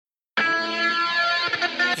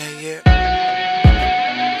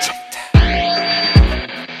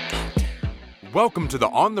Welcome to the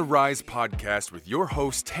On the Rise podcast with your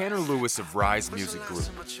host, Tanner Lewis of Rise Music Group.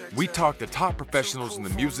 We talk to top professionals in the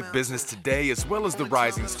music business today as well as the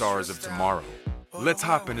rising stars of tomorrow. Let's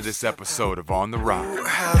hop into this episode of On the Rise.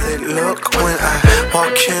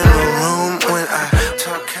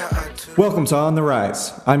 Welcome to On the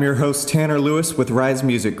Rise. I'm your host, Tanner Lewis with Rise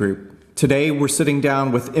Music Group. Today, we're sitting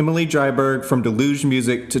down with Emily Dryburgh from Deluge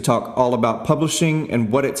Music to talk all about publishing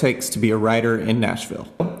and what it takes to be a writer in Nashville.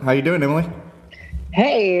 How you doing, Emily?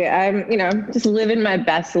 Hey, I'm, just living my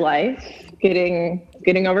best life, getting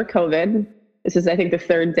over COVID. This is, I think, the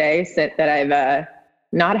third day that I've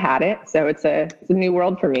not had it. So it's a new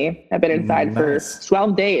world for me. I've been inside for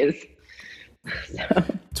 12 days. So.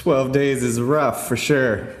 12 days is rough for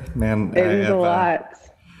sure, man. It is a lot.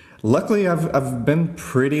 Luckily, I've been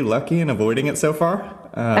pretty lucky in avoiding it so far.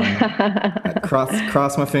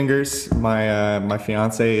 Cross my fingers. My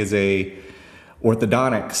fiance is a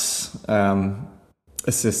orthodontics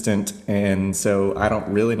assistant, and so I don't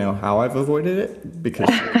really know how I've avoided it because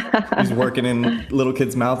she's working in little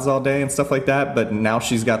kids' mouths all day and stuff like that. But now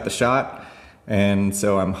she's got the shot, and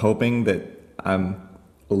so I'm hoping that I'm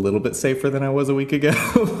a little bit safer than I was a week ago.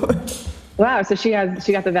 Wow, so she got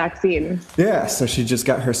the vaccine. Yeah, so she just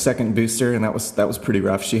got her second booster, and that was pretty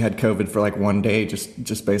rough. She had COVID for like one day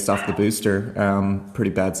just based off the booster. Pretty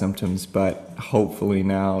bad symptoms, but hopefully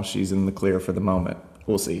now she's in the clear for the moment.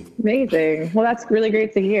 We'll see. Amazing. Well, that's really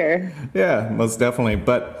great to hear. Yeah, most definitely.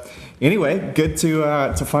 But anyway, good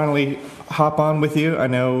to finally hop on with you. I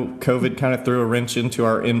know COVID kind of threw a wrench into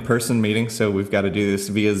our in-person meeting, so we've got to do this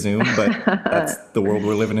via Zoom, but that's the world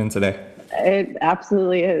we're living in today. It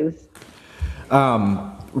absolutely is.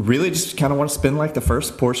 Really just kind of want to spend like the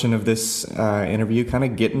first portion of this interview kind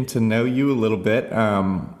of getting to know you a little bit.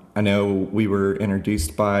 I know we were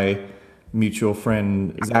introduced by mutual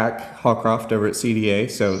friend Zach Hawcroft over at CDA,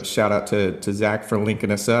 so shout out to Zach for linking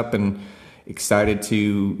us up, and excited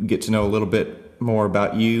to get to know a little bit more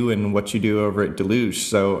about you and what you do over at Deluge.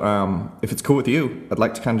 So if it's cool with you, I'd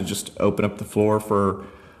like to kind of just open up the floor for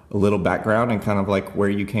a little background and kind of like where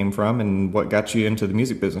you came from and what got you into the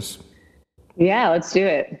music business. Yeah, let's do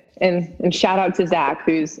it. And shout out to Zach,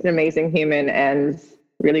 who's an amazing human and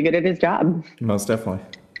really good at his job. Most definitely.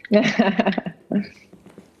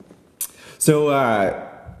 So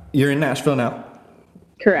you're in Nashville now?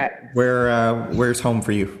 Correct. Where's home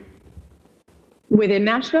for you? Within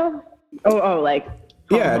Nashville? Oh, like home.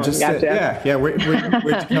 Yeah, just gotcha. yeah. Where'd you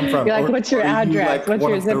come from? You're like, what's your address? What's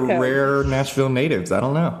your zip code? One of the rare Nashville natives. I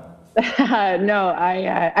don't know. No,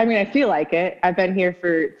 I feel like it. I've been here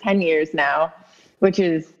for 10 years now, which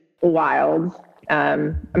is wild.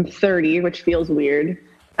 I'm 30, which feels weird.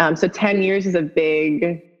 So 10 years is a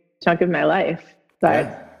big chunk of my life.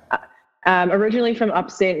 But originally from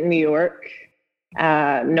upstate New York,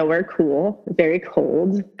 nowhere cool, very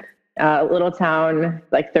cold. A little town,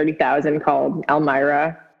 like 30,000 called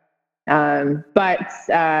Elmira. But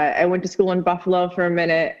I went to school in Buffalo for a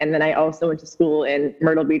minute, and then I also went to school in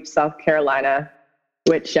Myrtle Beach, South Carolina,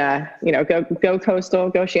 which, go coastal,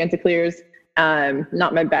 go Chanticleers.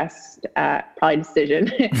 Not my best probably decision,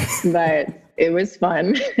 but it was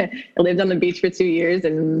fun. I lived on the beach for 2 years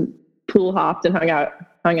and pool hopped and hung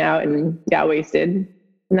out and got wasted.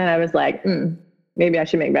 And then I was like, maybe I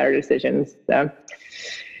should make better decisions. So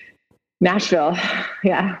Nashville,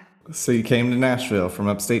 yeah. So you came to Nashville from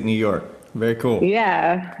upstate New York. Very cool.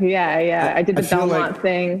 Yeah. I did the Belmont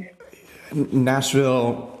thing.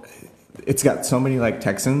 Nashville, it's got so many like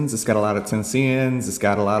Texans. It's got a lot of Tennesseans. It's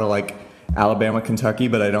got a lot of like Alabama, Kentucky,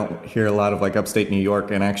 but I don't hear a lot of like upstate New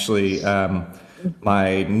York. And actually,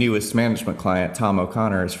 my newest management client, Tom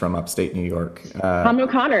O'Connor, is from upstate New York. Tom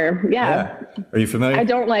O'Connor, yeah. Are you familiar?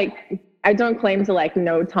 I don't claim to like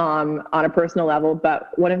know Tom on a personal level, but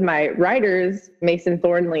one of my writers, Mason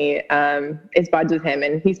Thornley, is buds with him,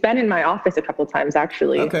 and he's been in my office a couple times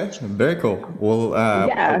actually. Okay, very cool. Well,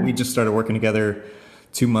 we just started working together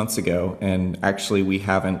 2 months ago, and actually we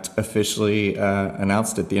haven't officially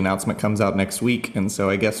announced it. The announcement comes out next week, and so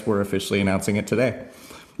I guess we're officially announcing it today.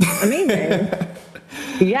 Amazing.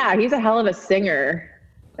 Yeah, he's a hell of a singer,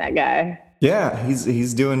 that guy. Yeah,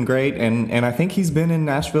 he's doing great, and I think he's been in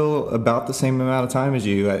Nashville about the same amount of time as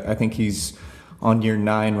you. I think he's on year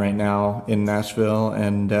 9 right now in Nashville,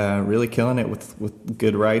 and really killing it with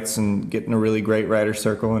good writes and getting a really great writer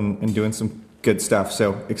circle and doing some good stuff.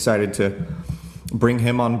 So excited to bring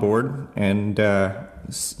him on board and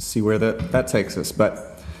see where that takes us.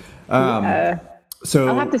 But So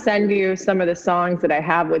I'll have to send you some of the songs that I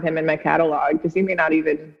have with him in my catalog, because you may not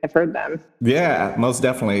even have heard them. yeah, most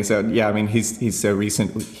definitely. So yeah, I mean, he's so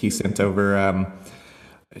recent. He sent over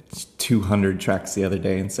 200 tracks the other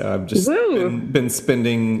day, and so I've just been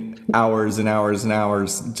spending hours and hours and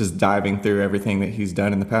hours just diving through everything that he's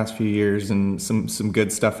done in the past few years, and some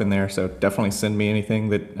good stuff in there. So definitely send me anything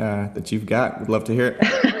that you've got. Would love to hear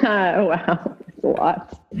it. Wow, that's a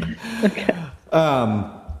lot. Okay.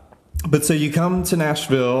 But so you come to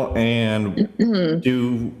Nashville and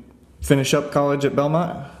do finish up college at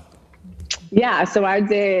Belmont? Yeah, so I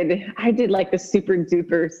did like the super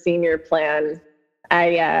duper senior plan.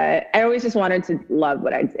 I always just wanted to love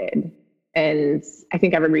what I did. And I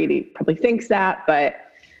think everybody probably thinks that, but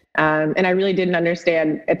and I really didn't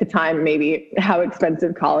understand at the time maybe how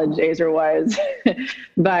expensive college days was.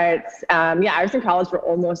 But yeah, I was in college for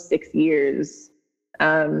almost 6 years.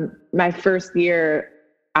 My first year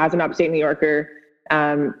as an upstate New Yorker,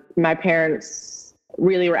 my parents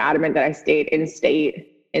really were adamant that I stayed in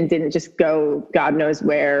state and didn't just go God knows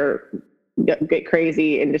where, get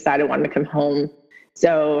crazy and decide I wanted to come home.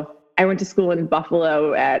 So I went to school in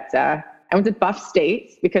Buffalo I went to Buff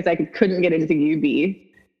State because I couldn't get into UB,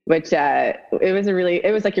 which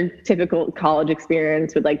it was like your typical college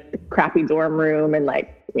experience with like the crappy dorm room and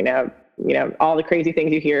like, you know, all the crazy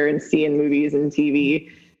things you hear and see in movies and TV.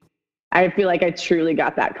 I feel like I truly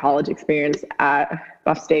got that college experience at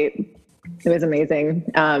Buff State. It was amazing,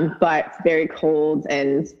 but very cold,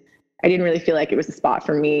 and I didn't really feel like it was the spot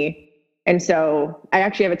for me. And so I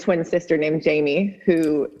actually have a twin sister named Jamie,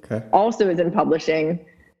 who also is in publishing,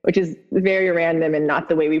 which is very random and not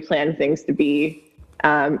the way we planned things to be.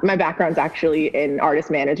 My background's actually in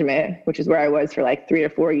artist management, which is where I was for like 3 or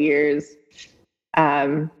 4 years.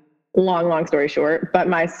 Long story short, but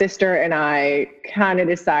my sister and I kind of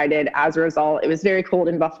decided as a result, it was very cold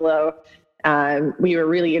in Buffalo. We were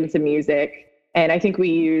really into music, and I think we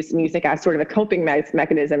used music as sort of a coping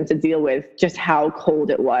mechanism to deal with just how cold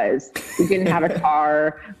it was. We didn't have a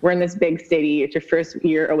car. We're in this big city. It's your first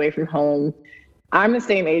year away from home. I'm the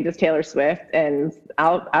same age as Taylor Swift, and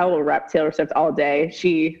I will rep Taylor Swift all day.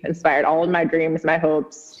 She inspired all of my dreams, my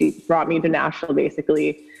hopes. She brought me to Nashville,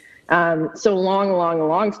 basically. So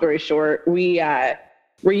long story short, we're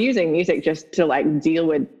using music just to like deal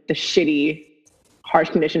with the shitty, harsh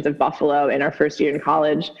conditions of Buffalo in our first year in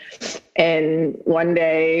college. And one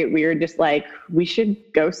day we were just like, we should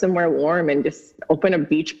go somewhere warm and just open a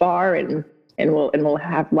beach bar and we'll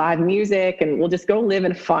have live music and we'll just go live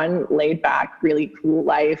a fun, laid back, really cool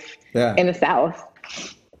life in the South.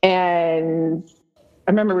 And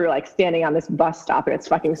I remember we were like standing on this bus stop and it's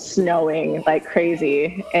fucking snowing like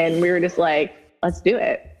crazy. And we were just like, let's do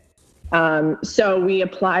it. So we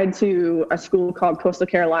applied to a school called Coastal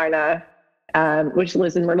Carolina, which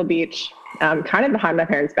lives in Myrtle Beach, kind of behind my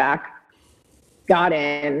parents' back. Got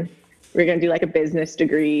in. We were going to do like a business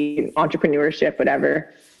degree, entrepreneurship,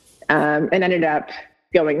 whatever. And ended up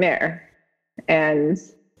going there. And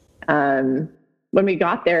when we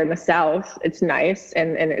got there in the South, it's nice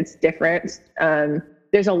and it's different.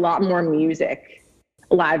 There's a lot more music,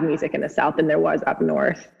 live music in the South than there was up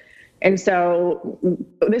north. And so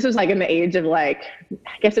this was like in the age of like,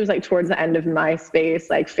 I guess it was like towards the end of MySpace,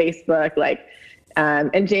 like Facebook, like,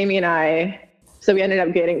 and Jamie and I, so we ended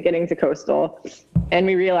up getting to Coastal, and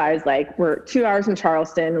we realized like we're 2 hours from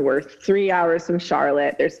Charleston, we're 3 hours from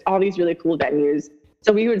Charlotte. There's all these really cool venues.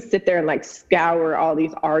 So we would sit there and like scour all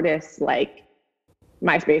these artists, like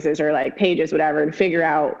MySpaces or like pages, whatever, and figure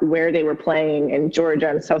out where they were playing in Georgia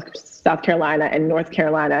and South Carolina and North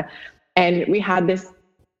Carolina. And we had this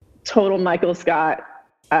total Michael Scott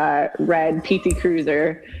red PT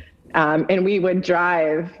Cruiser, and we would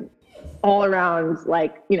drive all around,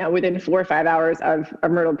 like, you know, within 4 or 5 hours of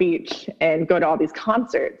Myrtle Beach and go to all these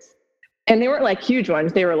concerts. And they weren't like huge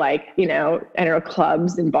ones. They were like, you know,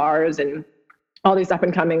 clubs and bars and all these up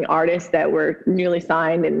and coming artists that were newly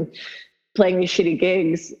signed and playing these shitty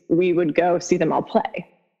gigs. We would go see them all play.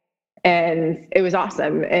 And it was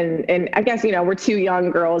awesome. And I guess, you know, we're 2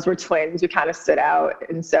 young girls, we're twins, we kind of stood out.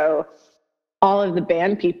 And so all of the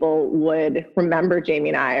band people would remember Jamie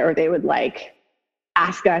and I, or they would like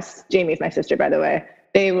ask us. Jamie's my sister, by the way.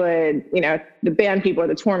 They would, you know, the band people or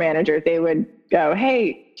the tour manager, they would go,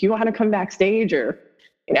 hey, do you want to come backstage? Or,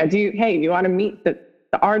 you know, do you want to meet the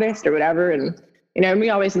artist or whatever? And, you know, and we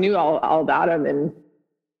always knew all about them.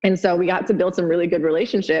 And so we got to build some really good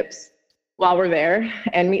relationships while we're there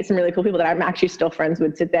and meet some really cool people that I'm actually still friends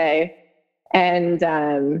with today. And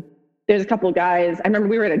there's a couple of guys. I remember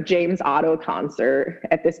we were at a James Otto concert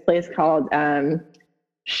at this place called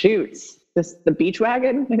the Beach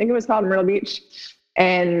Wagon, I think it was called, in Myrtle Beach.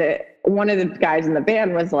 And one of the guys in the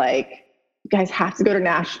band was like, you guys have to go to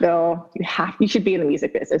Nashville. You should be in the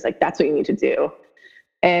music business. Like, that's what you need to do.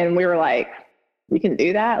 And we were like, we can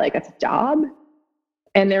do that? Like, that's a job?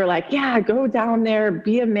 And they were like, yeah, go down there,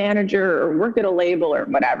 be a manager or work at a label or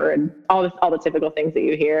whatever. And all the typical things that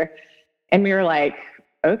you hear. And we were like,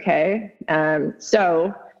 okay.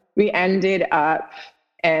 So we ended up,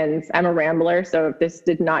 and I'm a rambler, so if this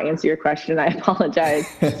did not answer your question, I apologize.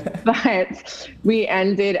 But we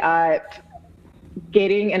ended up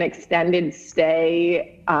getting an extended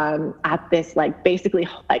stay at this basically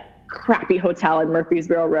crappy hotel in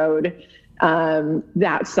Murfreesboro Road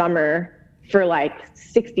that summer for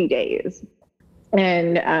 60 days.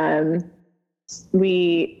 And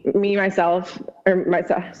my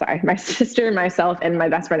sister, myself, and my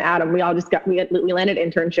best friend Adam, we all just we landed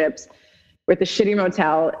internships with the shitty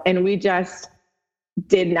motel, and we just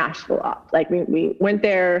did Nashville up. We went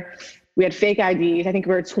there, we had fake IDs. I think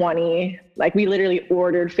we were 20. We literally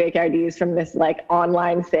ordered fake IDs from this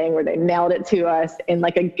online thing where they mailed it to us in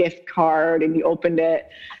a gift card, and you opened it.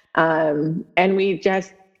 And we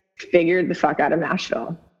just figured the fuck out of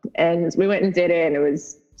Nashville, and we went and did it, and it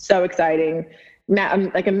was so exciting. I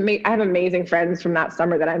have amazing friends from that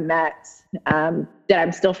summer that I met, that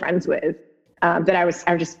I'm still friends with,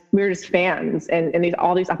 we were just fans, and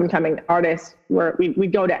all these up and coming artists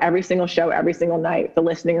we'd go to every single show, every single night, the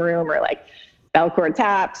Listening Room or Belcourt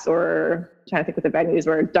Taps, or I'm trying to think what the venues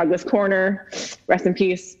were, Douglas Corner, rest in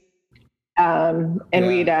peace.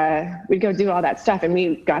 We'd go do all that stuff, and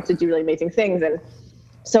we got to do really amazing things. And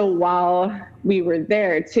so while we were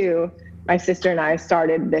there too, my sister and I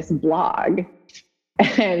started this blog,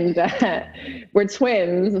 and we're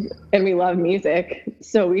twins and we love music.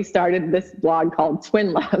 So we started this blog called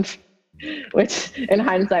Twin Love, which in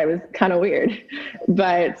hindsight was kind of weird,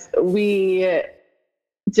 but we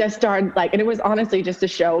just started and it was honestly just to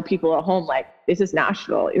show people at home, this is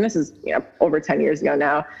Nashville. And this is, over 10 years ago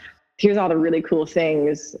now. Here's all the really cool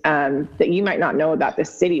things that you might not know about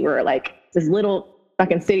this city. We're this little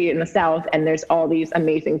fucking city in the South, and there's all these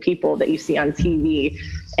amazing people that you see on TV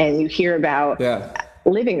and you hear about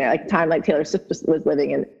living there, Taylor Swift was living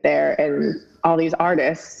in there, and all these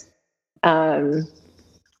artists. So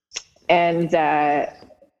we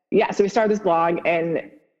started this blog, and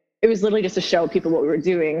it was literally just to show people what we were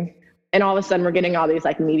doing. And all of a sudden we're getting all these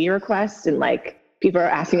media requests, and people are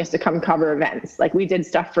asking us to come cover events. We did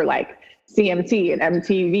stuff for CMT and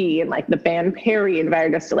MTV, and the band Perry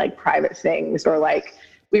invited us to private things, or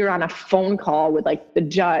we were on a phone call with the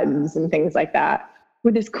Judds and things like that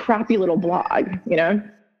with this crappy little blog,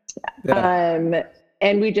 and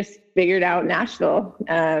we just figured out Nashville.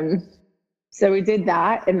 So we did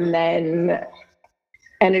that, and then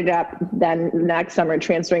ended up next summer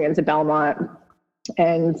transferring into Belmont.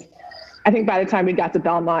 And I think by the time we got to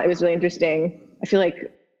Belmont, it was really interesting. I feel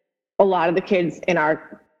like a lot of the kids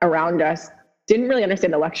around us didn't really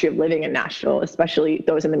understand the luxury of living in Nashville, especially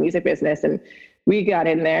those in the music business. And we got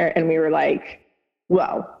in there and we were like,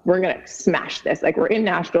 well, we're going to smash this. We're in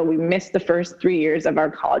Nashville. We missed the first 3 years of our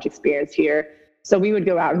college experience here. So we would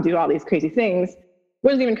go out and do all these crazy things. It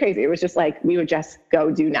wasn't even crazy. It was just we would just go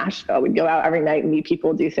do Nashville. We'd go out every night, meet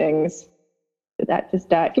people, do things. Did that just,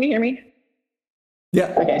 can you hear me?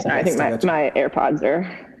 Yeah. Okay. Sorry. I think my AirPods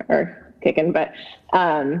are kicking, but,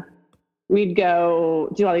 we'd go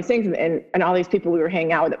do all these things, and all these people we were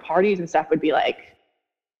hanging out with at parties and stuff would be like,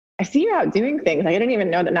 I see you're out doing things. I didn't even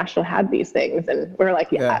know that Nashville had these things. And we were like,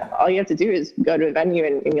 yeah, all you have to do is go to a venue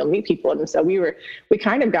and you'll meet people. And so we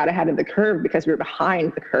kind of got ahead of the curve because we were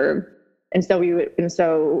behind the curve. And so we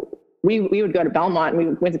would go to Belmont, and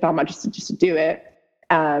we went to Belmont just to do it.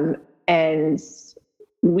 And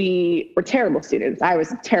we were terrible students. I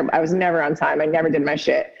was terrible. I was never on time. I never did my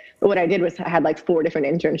shit. But what I did was I had 4 different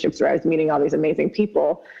internships where I was meeting all these amazing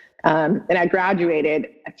people. And I graduated.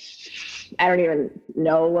 I don't even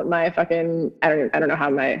know what my fucking, I don't know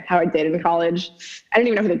how I did in college. I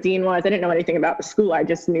didn't even know who the dean was. I didn't know anything about the school. I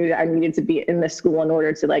just knew that I needed to be in the school in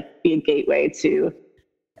order to be a gateway to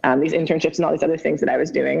these internships and all these other things that I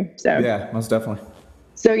was doing. So yeah, most definitely.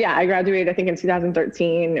 So yeah, I graduated, I think in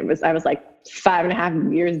 2013. I was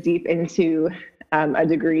 5.5 years deep into a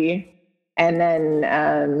degree. And then,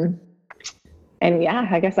 and yeah,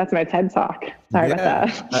 I guess that's my TED Talk. Sorry about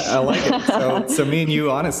that. I like it. So me and you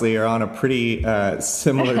honestly are on a pretty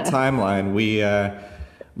similar timeline. We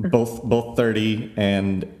both 30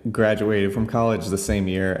 and graduated from college the same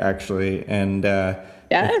year, actually. And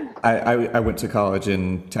I went to college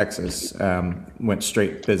in Texas, went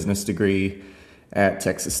straight business degree at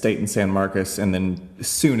Texas State in San Marcos, and then as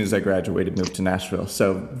soon as I graduated, moved to Nashville.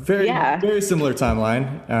 So very similar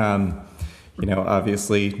timeline.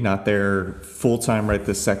 obviously not there full time right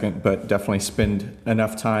this second, but definitely spend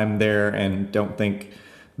enough time there, and don't think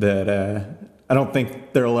that I don't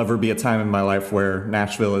think there'll ever be a time in my life where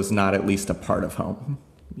Nashville is not at least a part of home.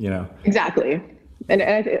 Exactly. And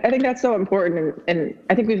I think that's so important. And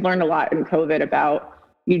I think we've learned a lot in COVID about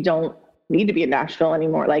you don't need to be in Nashville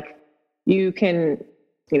anymore. Like you can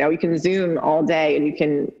Zoom all day,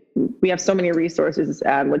 and we have so many resources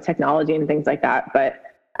with technology and things like that. But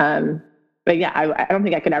yeah, I don't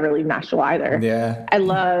think I could ever leave Nashville either. Yeah. I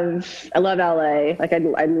love LA. Like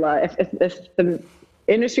I love, if the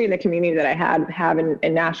industry and the community that I have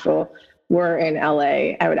in Nashville were in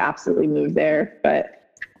LA, I would absolutely move there. But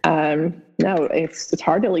no, it's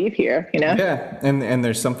hard to leave here, Yeah. And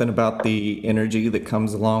there's something about the energy that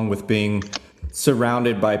comes along with being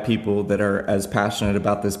surrounded by people that are as passionate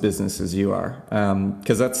about this business as you are.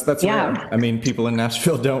 Cause that's rare. I mean, people in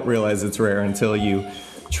Nashville don't realize it's rare until you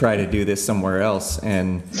try to do this somewhere else.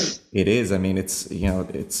 And it is, I mean, it's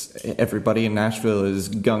everybody in Nashville is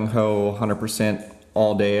gung ho 100%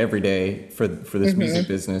 all day, every day for this music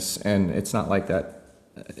business. And it's not like that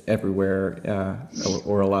everywhere,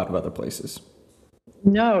 or a lot of other places.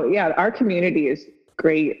 No, yeah, our community is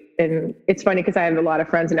great. And it's funny because I have a lot of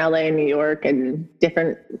friends in LA and New York and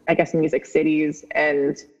different, I guess, music cities.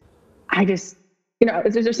 And I just,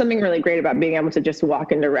 there's something really great about being able to just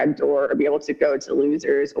walk into Red Door or be able to go to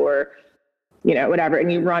Losers or, whatever.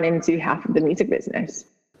 And you run into half of the music business.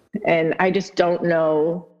 And I just don't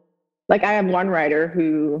know. Like I have one writer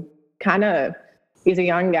who he's a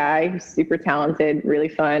young guy, who's super talented, really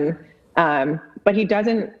fun. But he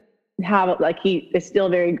doesn't have, he is still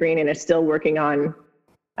very green and is still working on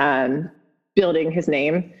building his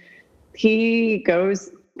name. He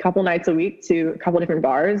goes a couple nights a week to a couple different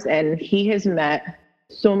bars, and he has met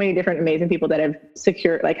so many different amazing people that have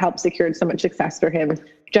helped secure so much success for him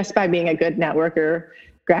just by being a good networker,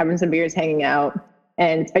 grabbing some beers, hanging out.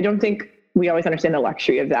 And I don't think we always understand the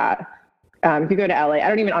luxury of that. If you go to LA, I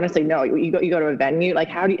don't even honestly know. You go to a venue, like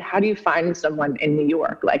how do you find someone in New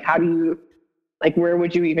York? Like where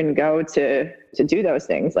would you even go to do those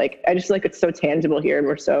things? Like I just feel like it's so tangible here, and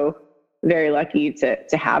we're so very lucky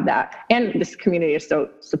to have that. And this community is so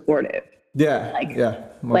supportive. Yeah.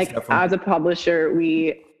 As a publisher,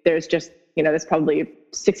 there's probably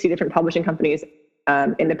 60 different publishing companies,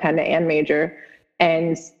 independent and major,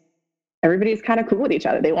 and everybody's kind of cool with each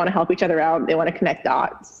other. They want to help each other out. They want to connect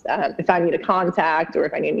dots. If I need a contact, or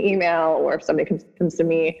if I need an email, or if somebody comes to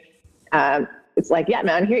me, it's like, yeah,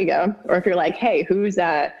 man, here you go. Or if you're like, hey, who's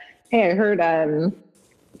that? Hey, I heard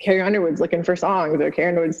Carrie Underwood's looking for songs, or Carrie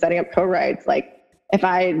Underwood's setting up co-writes. Like, if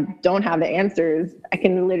I don't have the answers, I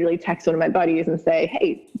can literally text one of my buddies and say,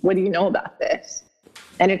 hey, what do you know about this?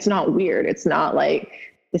 And it's not weird. It's not like,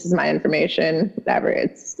 this is my information, whatever.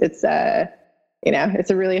 It's it's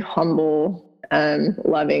a really humble,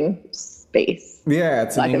 loving space. Yeah,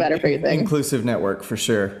 it's like a better phrasing. Inclusive network for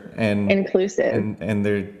sure. And inclusive. And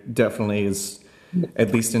there definitely is,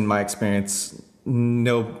 at least in my experience,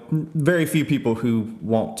 very few people who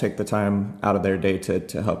won't take the time out of their day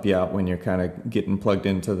to help you out when you're kind of getting plugged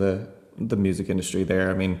into the music industry there.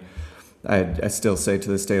 I mean, I still say to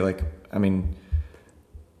this day,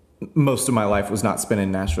 most of my life was not spent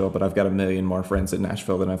in Nashville, but I've got a million more friends in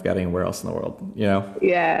Nashville than I've got anywhere else in the world,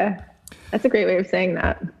 Yeah, that's a great way of saying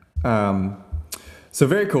that. So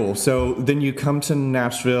very cool. So then you come to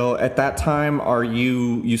Nashville. At that time, are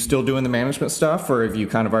you still doing the management stuff, or have you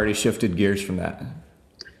kind of already shifted gears from that?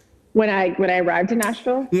 When I arrived in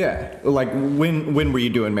Nashville? Yeah. Like when were you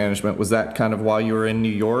doing management? Was that kind of while you were in New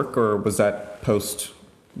York, or was that post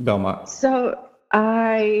Belmont? So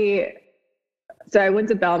I went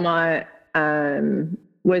to Belmont,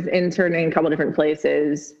 was interning in a couple different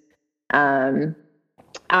places.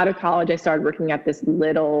 Out of college, I started working at this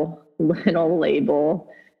little label,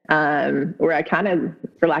 where I kind of,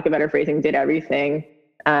 for lack of better phrasing, did everything.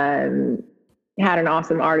 Had an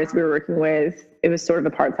awesome artist we were working with. It was sort of a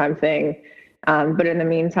part-time thing. But in the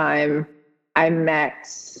meantime,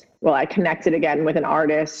 I connected again with an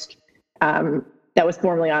artist that was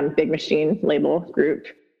formerly on Big Machine label group,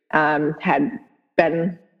 had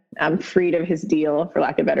been freed of his deal, for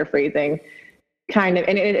lack of better phrasing. Kind of,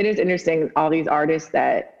 and it is interesting, all these artists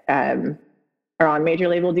that are on major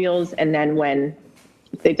label deals, and then when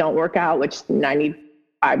they don't work out, which 95%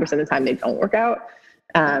 of the time they don't work out,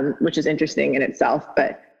 which is interesting in itself,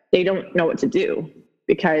 but they don't know what to do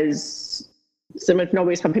because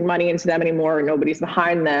nobody's pumping money into them anymore, nobody's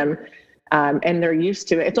behind them, and they're used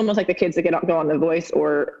to it. It's almost like the kids that go on The Voice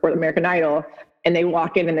or American Idol, and they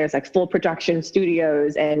walk in and there's like full production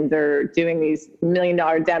studios and they're doing these $1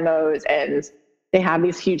 million demos, and they have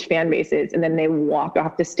these huge fan bases, and then they walk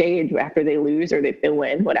off the stage after they lose or they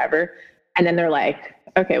win, whatever. And then they're like,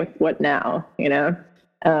 okay, what now? You know?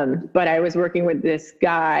 But I was working with this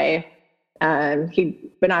guy.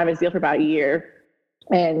 He'd been out of his deal for about a year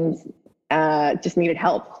and just needed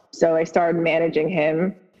help. So I started managing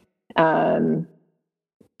him.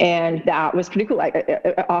 And that was pretty cool.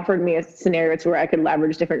 It offered me a scenario to where I could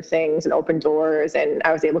leverage different things and open doors. And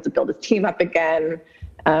I was able to build his team up again.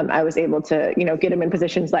 I was able to, get him in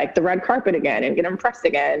positions like the red carpet again and get him pressed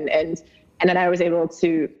again. And then I was able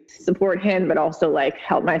to support him, but also like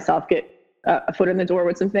help myself get a foot in the door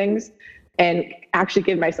with some things and actually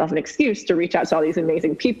give myself an excuse to reach out to all these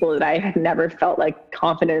amazing people that I had never felt like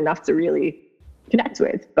confident enough to really connect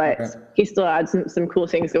with. But he still had some cool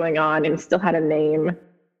things going on and still had a name.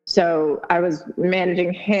 So I was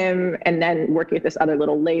managing him and then working with this other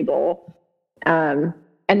little label. And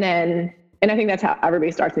I think that's how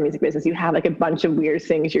everybody starts in the music business. You have like a bunch of weird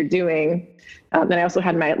things you're doing. Then I also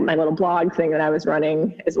had my little blog thing that I was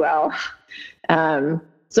running as well.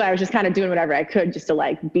 So I was just kind of doing whatever I could just to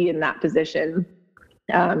like be in that position.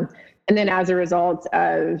 And then as a result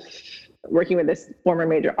of working with this former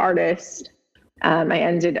major artist, I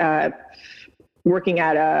ended up working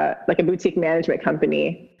at a boutique management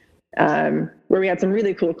company where we had some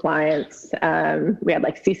really cool clients. We had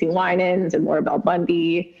like CeCe Winans and Laura Bell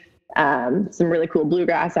Bundy, some really cool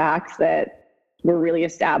bluegrass acts that were really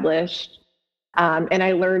established. And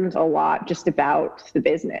I learned a lot just about the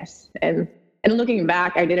business. And looking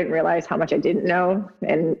back, I didn't realize how much I didn't know.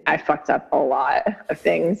 And I fucked up a lot of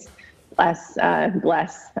things. Bless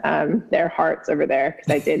their hearts over there,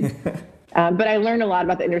 because I did. But I learned a lot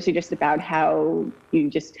about the industry, just about how you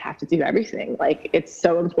just have to do everything. Like, it's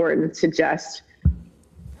so important to just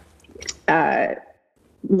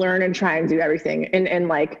learn and try and do everything. And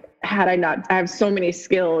like, I have so many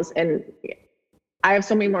skills, and I have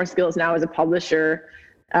so many more skills now as a publisher,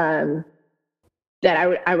 that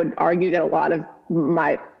I would argue that a lot of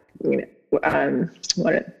my,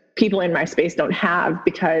 people in my space don't have,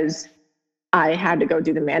 because I had to go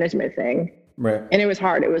do the management thing. Right. And it was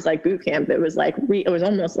hard. It was like boot camp. It was like, it was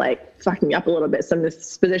almost like fucking me up a little bit. Some of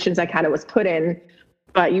the positions I kind of was put in,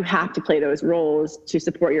 but you have to play those roles to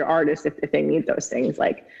support your artists if they need those things.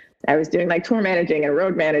 Like, I was doing like tour managing and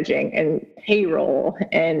road managing and payroll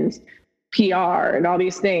and PR and all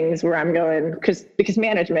these things where I'm going, because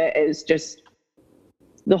management is just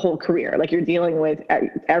the whole career. Like, you're dealing with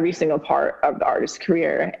every single part of the artist's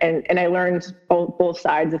career. And I learned both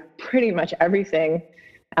sides of pretty much everything.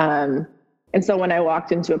 And so when I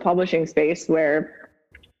walked into a publishing space where,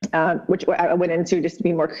 which I went into just to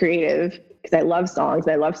be more creative, because I love songs,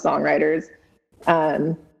 I love songwriters.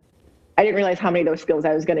 I didn't realize how many of those skills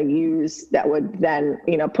I was going to use that would then,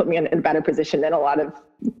 put me in a better position than a lot of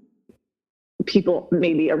people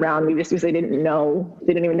maybe around me, just because they didn't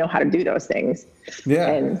even know how to do those things. Yeah.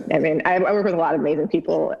 And I mean, I work with a lot of amazing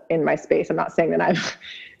people in my space. I'm not saying that I'm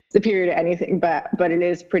superior to anything, but it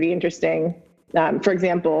is pretty interesting. For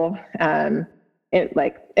example, and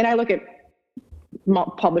I look at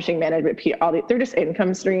publishing, management, PR, they're just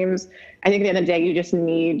income streams. I think at the end of the day, you just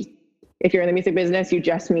need, if you're in the music business, you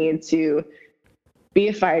just need to be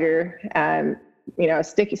a fighter,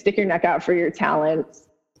 stick your neck out for your talents,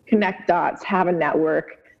 connect dots, have a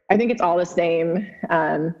network. I think it's all the same.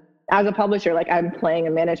 As a publisher, like, I'm playing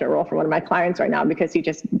a management role for one of my clients right now because he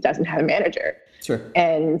just doesn't have a manager. Sure.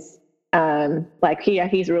 And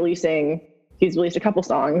he's released a couple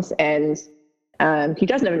songs, and he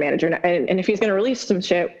doesn't have a manager. And if he's going to release some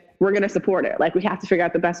shit, we're going to support it. Like, we have to figure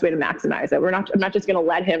out the best way to maximize it. I'm not just going to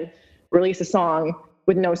let him release a song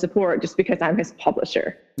with no support just because I'm his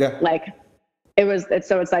publisher. Yeah. Like,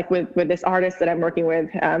 it's like with this artist that I'm working with,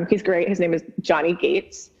 he's great. His name is Johnny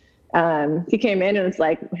Gates. He came in, and it's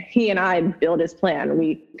like, he and I build his plan.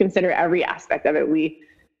 We consider every aspect of it.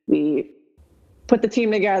 We put the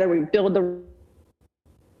team together, we build the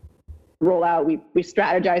rollout, we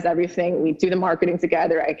strategize everything, we do the marketing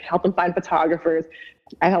together. I help him find photographers.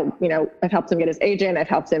 I've helped him get his agent. I've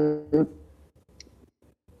helped him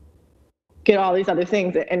get all these other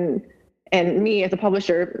things. And me as a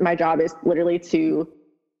publisher, my job is literally to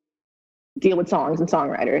deal with songs and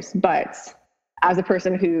songwriters. But as a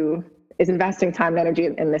person who is investing time and energy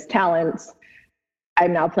in this talent,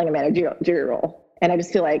 I'm now playing a managerial role. And I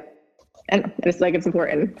just feel like, it's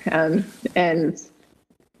important. And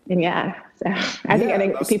yeah, so I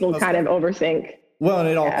think people kind of overthink. Well, and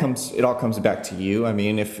it all comes back to you. I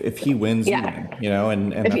mean, if he wins, you win,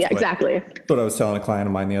 and that's exactly. What I was telling a client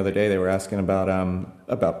of mine the other day. They were asking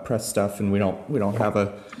about press stuff, and we don't have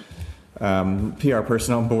a PR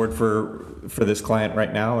person on board for for this client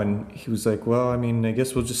right now. And he was like, well, I mean, I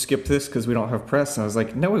guess we'll just skip this because we don't have press. And I was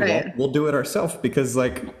like, no, we won't. We'll do it ourselves, because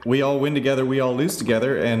like we all win together, we all lose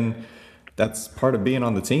together. And that's part of being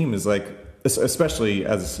on the team, is like, especially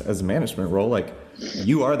as a management role, like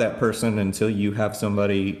you are that person until you have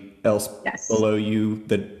somebody else below you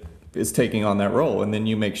that is taking on that role. And then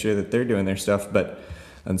you make sure that they're doing their stuff. But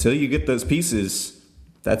until you get those pieces,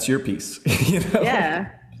 that's your piece. You know?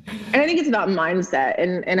 Yeah. And I think it's about mindset.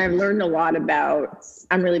 And I've learned a lot about,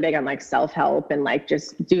 I'm really big on like self-help and like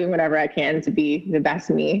just doing whatever I can to be the best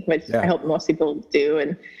me, which I hope most people do.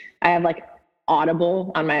 And I have like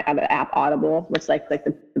Audible on my app Audible, which like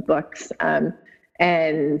the books.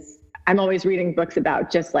 And I'm always reading books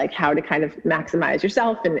about just like how to kind of maximize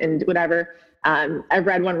yourself and whatever. I've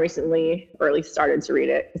read one recently, or at least started to read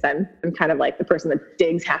it, because I'm kind of like the person that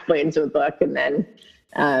digs halfway into a book and then,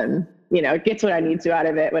 gets what I need to out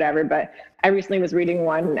of it, whatever. But I recently was reading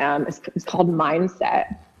one, it's called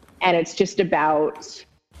Mindset. And it's just about,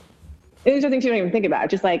 these are things you don't even think about.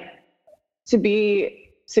 Just like, to be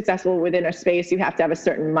successful within a space, you have to have a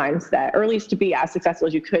certain mindset, or at least to be as successful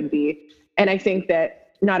as you could be. And I think that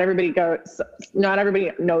not everybody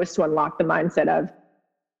knows to unlock the mindset of,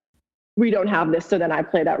 we don't have this, so then I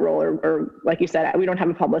play that role, or like you said, we don't have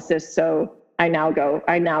a publicist, so I now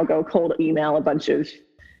go cold email a bunch of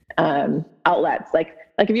outlets. Like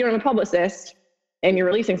if you don't have a publicist and you're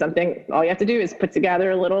releasing something, all you have to do is put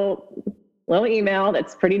together a little email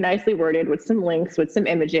that's pretty nicely worded with some links, with some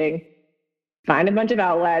imaging, find a bunch of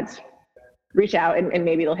outlets, reach out, and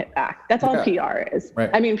maybe they'll hit back. That's all PR is. Right.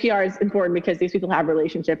 I mean, PR is important because these people have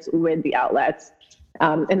relationships with the outlets,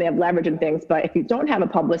 and they have leverage and things. But if you don't have a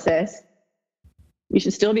publicist, you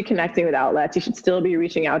should still be connecting with outlets. You should still be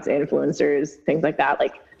reaching out to influencers, things like that.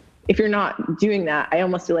 Like, if you're not doing that, I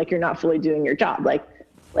almost feel like you're not fully doing your job.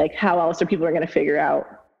 Like how else are people going to figure out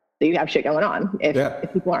that you have shit going on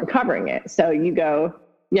if people aren't covering it? So you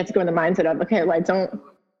have to go in the mindset of, okay, well, I don't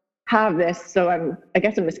have this, so I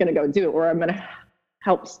guess I'm just going to go do it, or I'm going to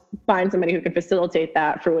help find somebody who can facilitate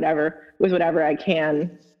that with whatever I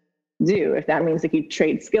can do. If that means like you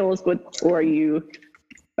trade skills with, or you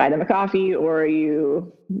buy them a coffee, or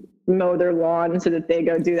you mow their lawn so that they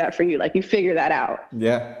go do that for you. Like, you figure that out.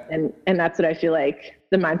 Yeah. And that's what I feel like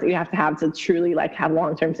the mindset you have to truly like have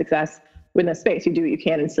long-term success within a space. You do what you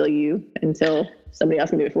can until somebody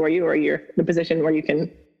else can do it for you, or you're in a position where you can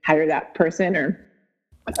hire that person or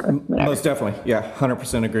whatever. Most definitely. Yeah.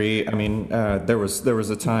 100% agree. I mean, there was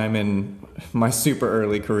a time in my super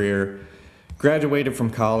early career, graduated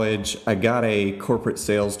from college, I got a corporate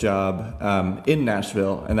sales job in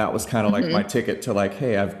Nashville, and that was kind of like my ticket to like,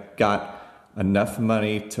 hey, I've got enough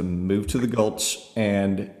money to move to the Gulch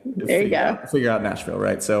and figure out Nashville,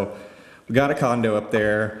 right? So we got a condo up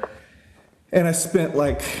there, and I spent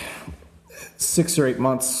like 6 or 8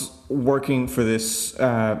 months working for this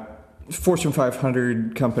Fortune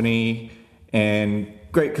 500 company, and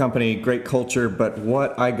great company, great culture, but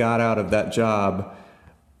what I got out of that job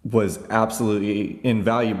was absolutely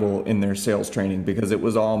invaluable in their sales training, because it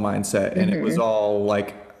was all mindset, and it was all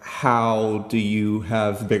like, how do you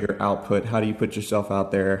have bigger output? How do you put yourself out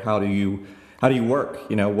there? How do you work?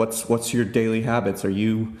 What's your daily habits? Are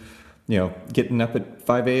you getting up at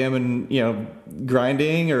 5 a.m. and,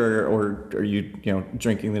 grinding, or are you,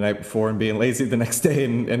 drinking the night before and being lazy the next day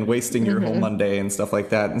and wasting your whole Monday and stuff like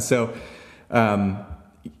that? And so,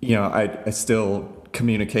 I still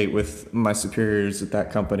communicate with my superiors at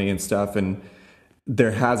that company and stuff. And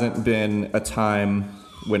there hasn't been a time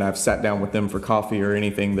when I've sat down with them for coffee or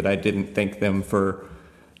anything that I didn't thank them for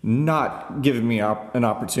not giving me an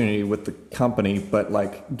opportunity with the company, but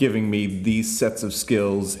like giving me these sets of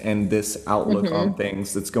skills and this outlook on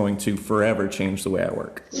things that's going to forever change the way I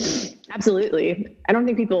work. Absolutely. I don't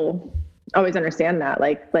think people always understand that.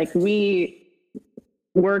 Like we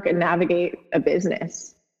work and navigate a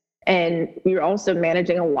business, and you're also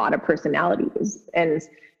managing a lot of personalities. And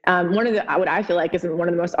what I feel like is one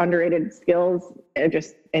of the most underrated skills,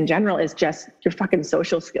 just in general, is just your fucking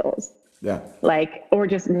social skills. Yeah. Or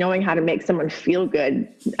just knowing how to make someone feel good.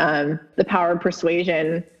 The power of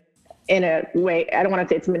persuasion in a way, I don't want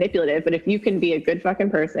to say it's manipulative, but if you can be a good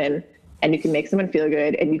fucking person and you can make someone feel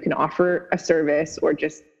good and you can offer a service or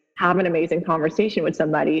just have an amazing conversation with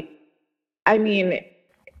somebody, I mean,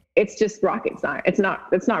 it's just rocket science. It's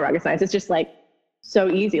not rocket science. It's just like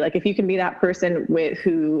so easy. Like, if you can be that person with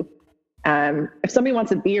who, if somebody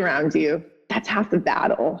wants to be around you, that's half the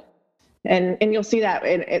battle. And you'll see that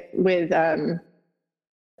with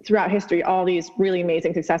throughout history, all these really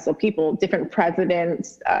amazing, successful people, different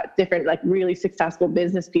presidents, different like really successful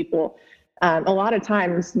business people. A lot of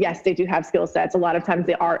times, yes, they do have skill sets. A lot of times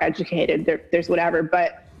they are educated. There's whatever.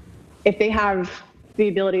 But if they have the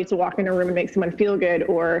ability to walk in a room and make someone feel good,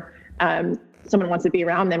 or someone wants to be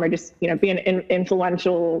around them, or just, you know, be an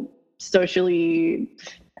influential, socially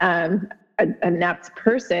inept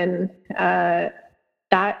person,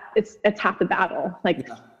 that it's half the battle. Like,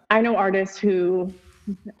 I know artists who,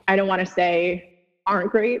 I don't want to say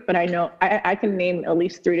aren't great, but I know I can name at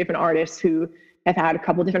least 3 different artists who have had a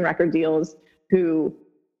couple different record deals, who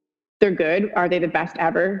they're good. Are they the best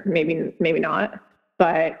ever? Maybe not.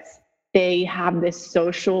 But they have this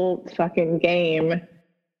social fucking game.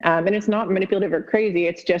 And it's not manipulative or crazy.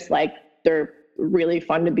 It's just like, they're really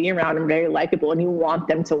fun to be around and very likable, and you want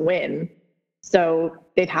them to win. So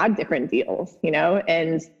they've had different deals, you know,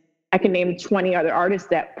 and I can name 20 other artists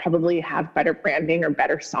that probably have better branding or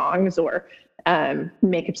better songs, or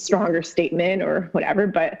make a stronger statement or whatever,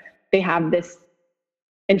 but they have this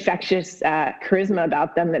infectious charisma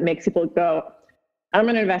about them that makes people go, I'm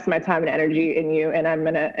going to invest my time and energy in you, and I'm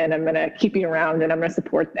going to keep you around, and I'm going to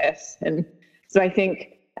support this. And so I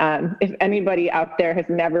think if anybody out there has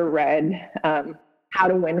never read How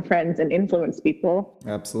to Win Friends and Influence People,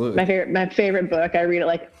 absolutely, my favorite book, I read it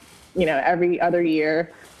like, you know, every other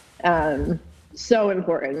year. So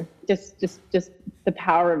important. Just the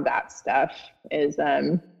power of that stuff is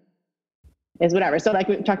whatever. So like,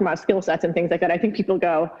 we're talking about skill sets and things like that. I think people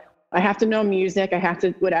go, I have to know music. I have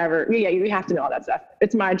to whatever. Yeah, you have to know all that stuff.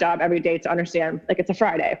 It's my job every day to understand, like, it's a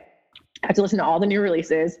Friday. I have to listen to all the new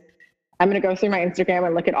releases. I'm going to go through my Instagram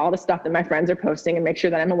and look at all the stuff that my friends are posting and make sure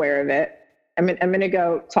that I'm aware of it. I'm going to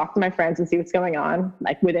go talk to my friends and see what's going on,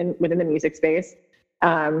 like within the music space.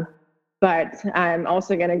 But I'm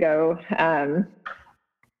also going to go, and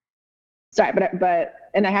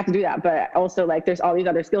I have to do that, but also, like, there's all these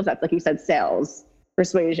other skill sets, like you said, sales,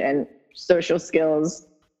 persuasion, social skills,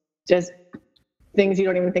 just things you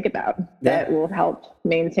don't even think about that will help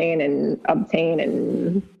maintain and obtain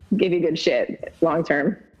and give you good shit long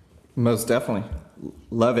term. Most definitely.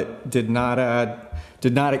 Love it. Did not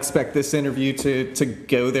expect this interview to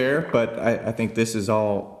go there, but I think this is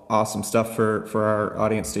all awesome stuff for our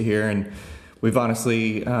audience to hear. And we've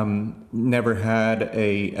honestly never had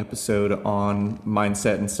a episode on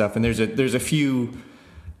mindset and stuff. And there's a few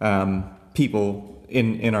people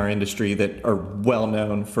in our industry that are well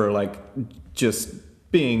known for, like, just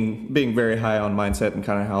being very high on mindset and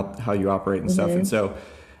kind of how you operate and stuff. And so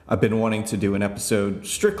I've been wanting to do an episode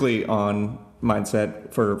strictly on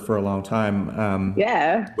mindset for a long time.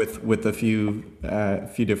 With a few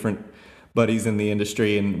different buddies in the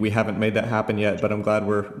industry, and we haven't made that happen yet, but I'm glad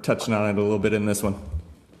we're touching on it a little bit in this one.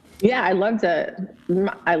 Yeah, I love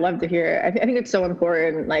to hear it. I think it's so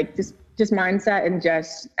important, like just mindset, and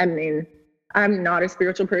just, I mean, I'm not a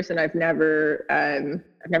spiritual person. I've never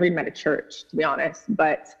even met a church, to be honest,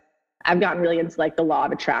 but I've gotten really into, like, the law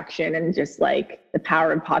of attraction and just, like, the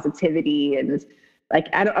power of positivity. And, like,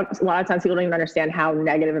 a lot of times people don't even understand how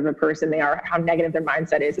negative of a person they are, how negative their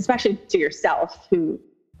mindset is, especially to yourself, who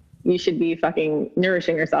you should be fucking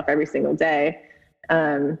nourishing yourself every single day.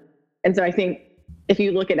 And so I think if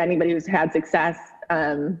you look at anybody who's had success,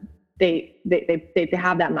 they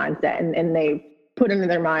have that mindset, and they put into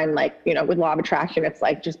their mind, like, you know, with law of attraction, it's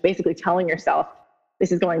like just basically telling yourself,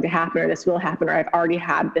 this is going to happen, or this will happen, or I've already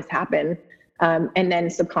had this happen. And then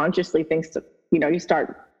subconsciously things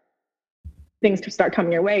start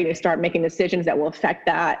coming your way, and you start making decisions that will affect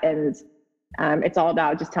that. And it's all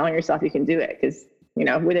about just telling yourself you can do it, because, you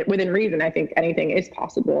know, within reason, I think anything is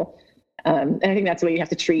possible. And I think that's the way you have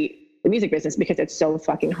to treat the music business, because it's so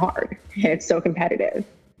fucking hard and it's so competitive.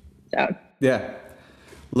 So yeah,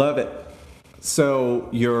 love it. So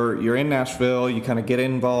you're in Nashville. You kind of get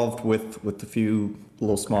involved with a few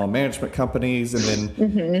little small management companies, and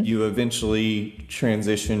then you eventually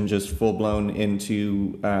transition just full blown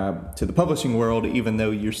into to the publishing world, even though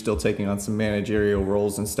you're still taking on some managerial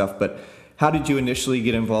roles and stuff. But how did you initially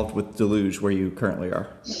get involved with Deluge, where you currently are?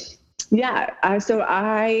 Yeah, so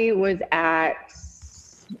I was at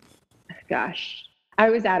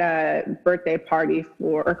a birthday party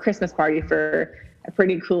or Christmas party for a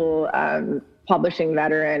pretty cool publishing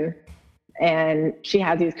veteran, and she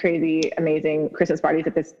has these crazy, amazing Christmas parties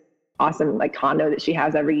at this awesome, like, condo that she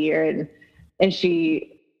has every year, and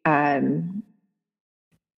she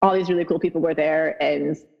all these really cool people were there,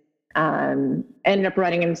 and ended up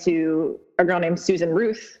running into a girl named Susan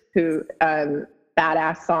Ruth, who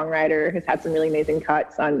badass songwriter, has had some really amazing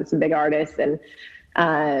cuts on some big artists, and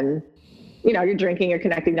you know, you're drinking, you're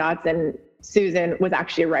connecting dots, and Susan was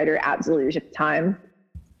actually a writer at Deluge at the time.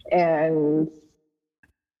 And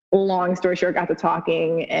long story short, got to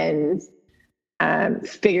talking, and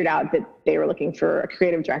figured out that they were looking for a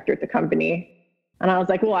creative director at the company. And I was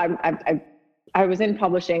like, well, I was in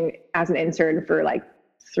publishing as an intern for like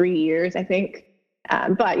 3 years, I think.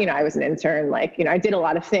 But, I was an intern, like, I did a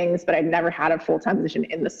lot of things, but I'd never had a full-time position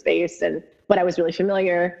in the space. But I was really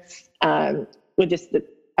familiar with just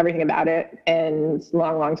everything about it. And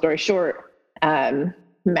long story short,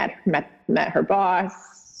 met her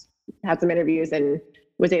boss, had some interviews, and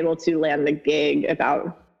was able to land the gig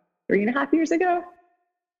about 3.5 years ago.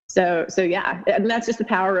 So yeah, and that's just the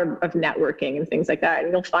power of networking and things like that.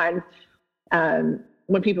 And you'll find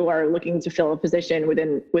when people are looking to fill a position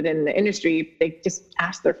within the industry, they just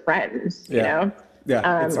ask their friends, Yeah,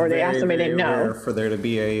 or they ask somebody they know. For there to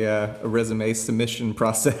be a resume submission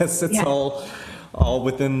process, it's all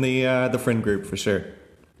within the friend group for sure.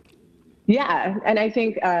 Yeah, and I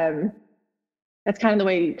think that's kind of the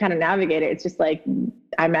way you kind of navigate it. It's just like,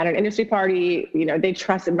 I'm at an industry party, they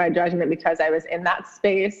trusted my judgment because I was in that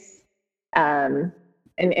space. And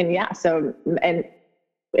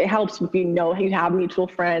it helps if you have mutual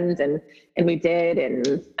friends, and we did.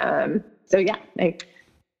 And so yeah, I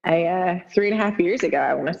 3.5 years ago,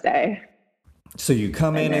 I want to say. So you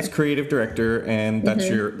come in as creative director, and that's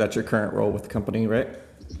your current role with the company, right?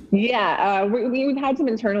 Yeah, we've had some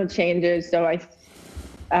internal changes, so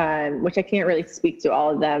which I can't really speak to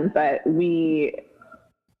all of them, but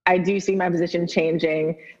I do see my position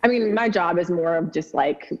changing. I mean, my job is more of just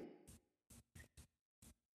like,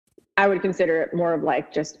 I would consider it more of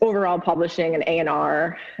like just overall publishing and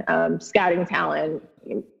A&R, scouting talent,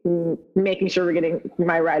 making sure we're getting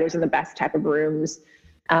my writers in the best type of rooms.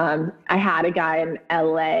 I had a guy in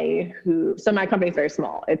LA so my company's very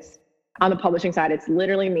small. It's on the publishing side, it's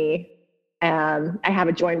literally me. I have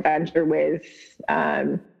a joint venture with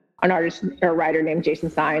an artist or writer named Jason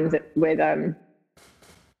Sines with, can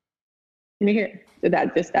you hear?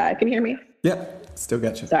 Can you hear me? Yeah, still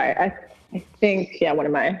got you. Sorry, I think, one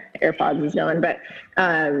of my AirPods is going, but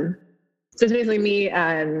so it's basically me,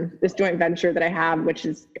 this joint venture that I have, which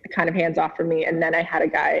is kind of hands off for me. And then I had a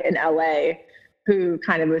guy in LA who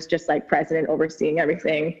kind of was just like president, overseeing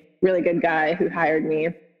everything. Really good guy who hired me.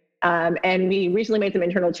 And we recently made some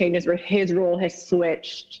internal changes where his role has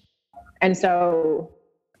switched. And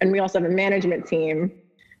we also have a management team.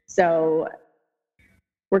 So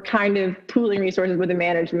we're kind of pooling resources with the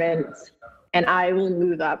management, and I will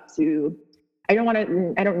move up to, I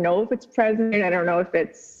don't know if it's president. I don't know if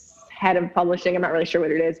it's head of publishing. I'm not really sure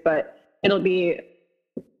what it is, but it'll be,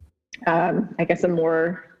 I guess, a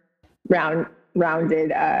more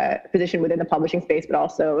rounded position within the publishing space, but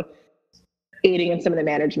also aiding in some of the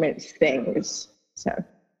management things. So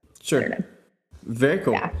sure. Very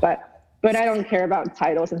cool. Yeah, but I don't care about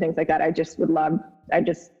titles and things like that. I just want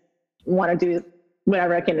to do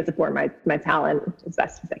whatever I can to support my talent as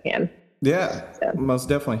best as I can. Yeah, so. Most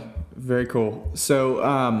definitely. Very cool. So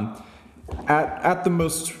at the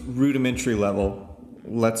most rudimentary level,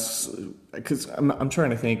 because I'm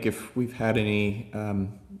trying to think if we've had any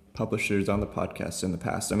publishers on the podcast in the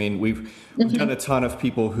past. I mean, we've done a ton of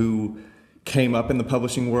people who came up in the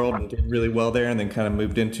publishing world and did really well there, and then kind of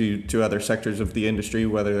moved into other sectors of the industry,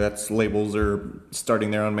 whether that's labels or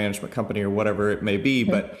starting their own management company or whatever it may be.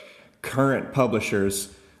 But current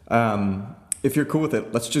publishers, if you're cool with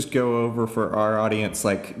it, let's just go over for our audience,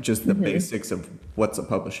 like just the basics of what's a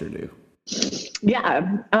publisher do.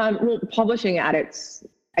 Yeah. Well, publishing at its,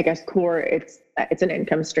 I guess, core, it's an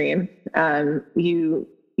income stream.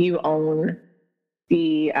 You own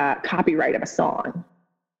the copyright of a song.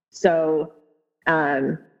 So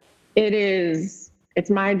it's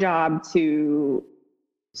my job to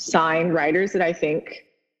sign writers that I think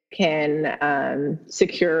can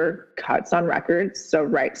secure cuts on records. So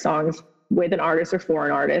write songs with an artist or for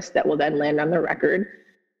an artist that will then land on the record,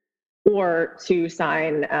 or to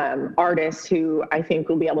sign artists who I think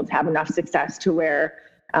will be able to have enough success to where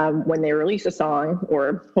when they release a song,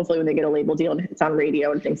 or hopefully when they get a label deal and it's on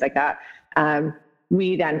radio and things like that,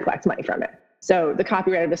 we then collect money from it. So the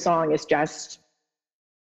copyright of the song is just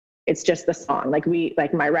the song. Like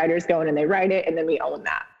my writers go in and they write it, and then we own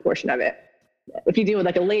that portion of it. If you deal with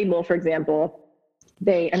like a label, for example,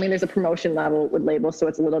 there's a promotion level with labels, so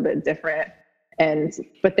it's a little bit different.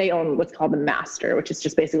 But they own what's called the master, which is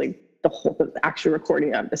just basically the actual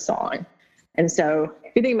recording of the song. And so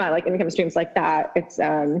if you think about like income streams like that,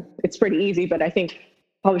 it's pretty easy. But I think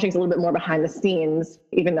publishing is a little bit more behind the scenes,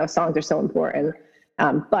 even though songs are so important.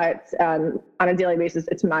 But on a daily basis,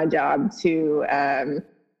 it's my job to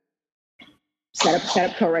set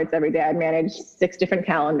up co-writes every day. I manage 6 different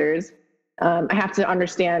calendars. I have to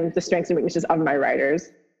understand the strengths and weaknesses of my writers.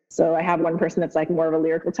 So I have one person that's like more of a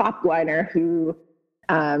lyrical top liner who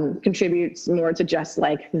contributes more to just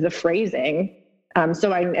like the phrasing.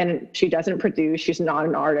 And she doesn't produce, she's not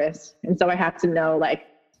an artist. And so I have to know, like,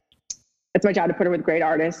 it's my job to put her with great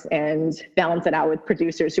artists and balance it out with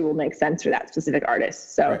producers who will make sense for that specific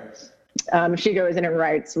artist. So she goes in and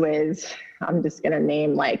writes with, I'm just going to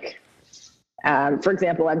name like, for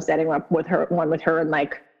example, I'm setting up with her and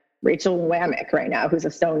like Rachel Wamick right now, who's a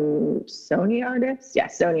Sony artist. Yeah,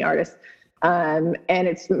 Sony artist. And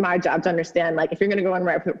it's my job to understand, like, if you're going to go and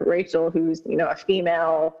write for Rachel, who's, you know, a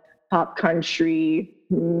female pop country,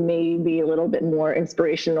 maybe a little bit more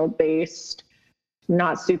inspirational based,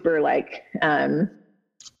 not super like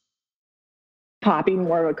poppy,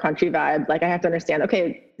 more of a country vibe. Like, I have to understand,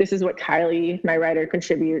 okay, this is what Kylie, my writer,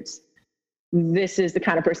 contributes. This is the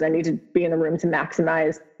kind of person I need to be in the room to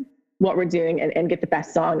maximize what we're doing and get the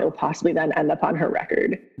best song that will possibly then end up on her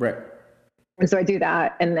record. Right. And so I do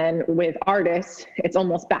that. And then with artists, it's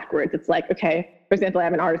almost backwards. It's like, okay, for example, I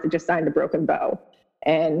have an artist that just signed to Broken Bow,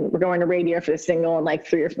 and we're going to radio for the single in like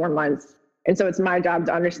 3 or 4 months. And so it's my job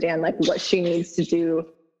to understand like what she needs to do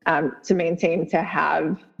to maintain, to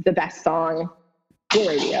have the best song for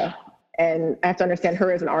radio. And I have to understand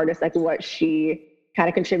her as an artist, like what she kind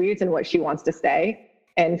of contributes and what she wants to say,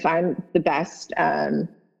 and find the best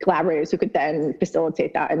collaborators who could then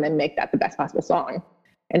facilitate that and then make that the best possible song.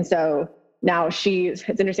 And so now it's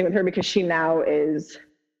interesting with her because she now is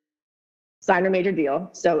signed a major deal.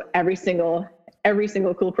 So every single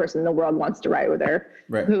cool person in the world wants to write with her.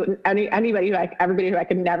 Right. Everybody who I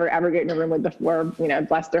could never ever get in a room with before, you know,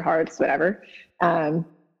 bless their hearts, whatever.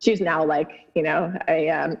 She's now like, you know,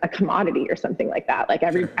 a commodity or something like that. Like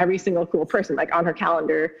every single cool person, like on her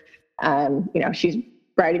calendar, you know, she's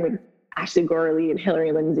writing with Ashley Gorley and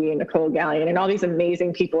Hillary Lindsay and Nicole Gallion and all these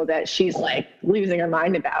amazing people that she's like losing her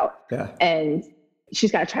mind about. Yeah. And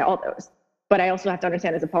she's got to try all those. But I also have to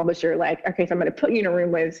understand as a publisher, like, okay, if I'm going to put you in a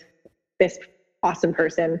room with this awesome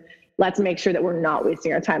person, let's make sure that we're not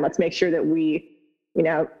wasting our time. Let's make sure that we, you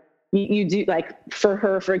know, you do, like, for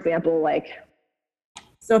her, for example, like,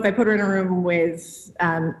 so if I put her in a room with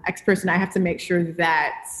X person, I have to make sure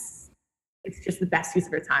that it's just the best use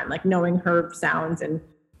of her time, like knowing her sounds.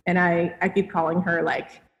 And I keep calling her,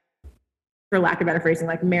 like, for lack of better phrasing,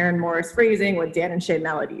 like Maren Morris phrasing with Dan and Shay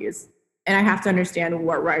melodies. And I have to understand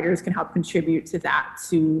what writers can help contribute to that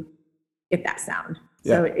to get that sound.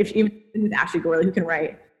 Yeah. So even with Ashley Gorley, who can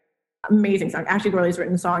write amazing songs. Ashley Gorley's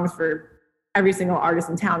written songs for every single artist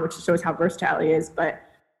in town, which shows how versatile he is. But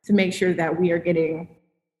to make sure that we are getting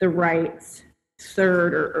the right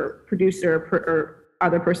third or producer or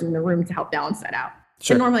other person in the room to help balance that out.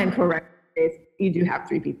 Sure. And normally in co-writing, you do have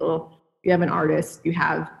 3 people. You have an artist, you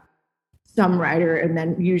have some writer, and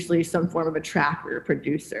then usually some form of a track or a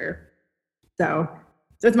producer. So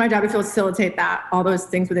it's my job to facilitate that, all those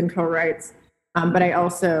things within co-writes. But I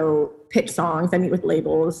also pitch songs. I meet with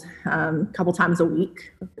labels a couple times a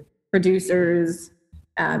week, producers,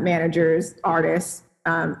 managers, artists,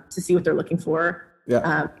 to see what they're looking for.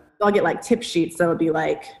 Yeah. I'll get like tip sheets. So it'll be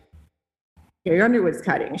like, Carrie Underwood's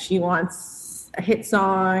cutting. She wants a hit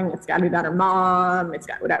song. It's got to be about her mom. It's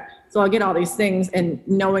got whatever. So I'll get all these things, and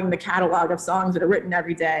knowing the catalog of songs that are written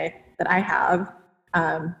every day that I have,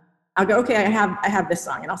 I'll go, okay, I have this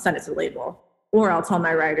song, and I'll send it to the label. Or I'll tell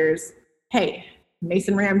my writers, hey,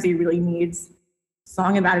 Mason Ramsey really needs a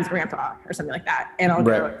song about his grandpa or something like that. And I'll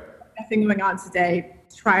go, nothing going on today,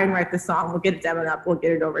 try and write the song. We'll get it demoed up. We'll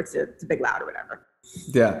get it over to Big Loud or whatever.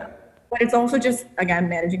 Yeah. But it's also just, again,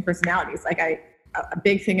 managing personalities. Like a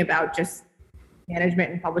big thing about just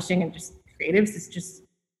management and publishing and just creatives is just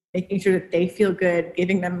making sure that they feel good,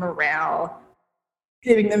 giving them morale,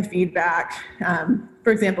 giving them feedback.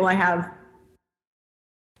 For example, I have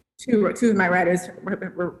two of my writers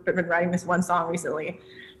have been writing this one song recently,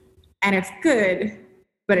 and it's good,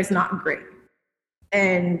 but it's not great.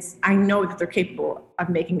 And I know that they're capable of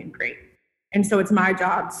making it great. And so it's my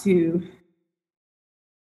job to,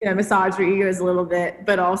 you know, massage your egos a little bit,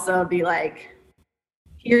 but also be like,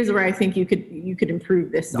 here's where I think you could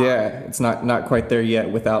improve this song. Yeah, it's not quite there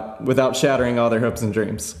yet without shattering all their hopes and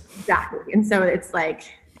dreams. Exactly. And so it's like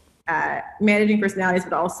managing personalities,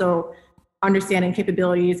 but also understanding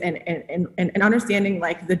capabilities and understanding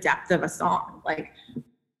like the depth of a song. Like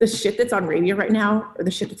the shit that's on radio right now, or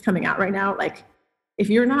the shit that's coming out right now, like if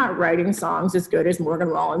you're not writing songs as good as Morgan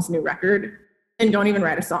Wallen's new record, then don't even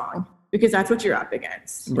write a song, because that's what you're up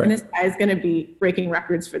against. Right. And this guy is going to be breaking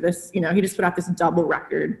records for this. You know, he just put out this double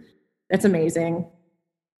record. That's amazing.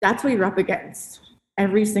 That's what you're up against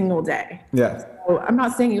every single day. Yeah. So I'm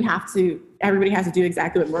not saying everybody has to do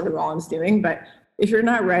exactly what Morgan Wallen's doing, but if you're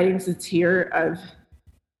not writing to the tier of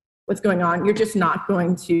what's going on, you're just not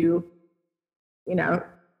going to you know,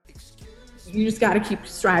 you just got to keep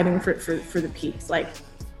striving for the peaks. Like,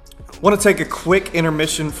 want to take a quick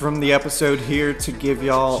intermission from the episode here to give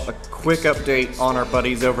y'all a quick update on our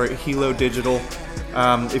buddies over at Hilo Digital.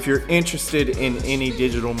 If you're interested in any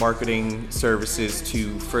digital marketing services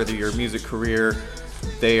to further your music career,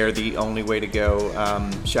 they are the only way to go.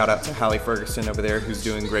 Shout out to Hallie Ferguson over there, who's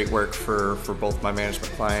doing great work for both my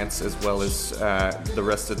management clients as well as the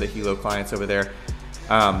rest of the Hilo clients over there.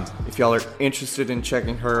 If y'all are interested in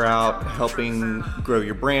checking her out, helping grow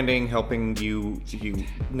your branding, helping you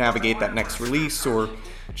navigate that next release, or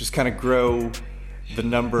just kind of grow the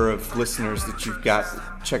number of listeners that you've got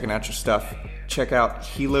checking out your stuff, check out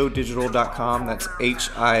hilodigital.com. That's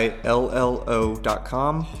HILLO.com.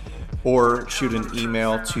 Or shoot an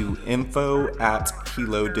email to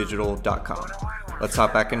info@hilodigital.com. Let's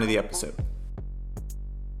hop back into the episode.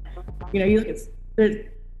 You know, you look at,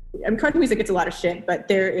 country music gets a lot of shit, but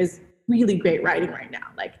there is really great writing right now.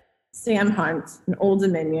 Like Sam Hunt and Old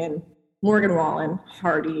Dominion, Morgan Wallen,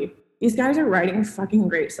 Hardy. These guys are writing fucking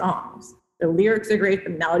great songs. The lyrics are great, the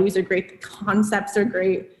melodies are great, the concepts are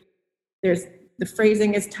great. The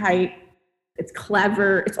phrasing is tight, it's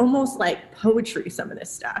clever, it's almost like poetry, some of this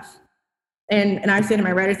stuff. And I say to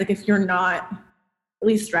my writers, like, if you're not at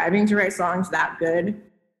least striving to write songs that good,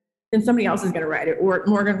 then somebody else is going to write it, or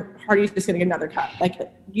Morgan Hardy's just going to get another cut. Like,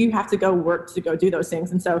 you have to go work to go do those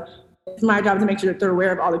things. And so it's my job to make sure that they're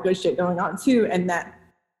aware of all the good shit going on too, and that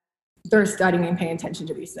they're studying and paying attention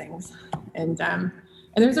to these things. And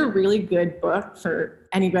there's a really good book for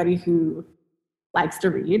anybody who likes to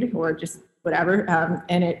read or just whatever.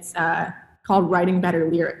 And it's called Writing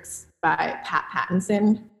Better Lyrics by Pat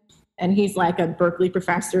Pattinson. And he's like a Berkeley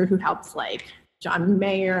professor who helps like John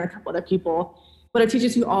Mayer and a couple other people. But it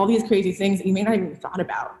teaches you all these crazy things that you may not even thought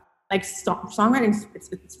about. Like songwriting,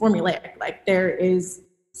 it's formulaic. Like, there is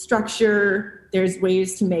structure, there's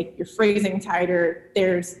ways to make your phrasing tighter,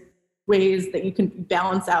 there's ways that you can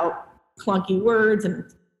balance out clunky words, and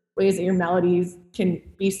ways that your melodies can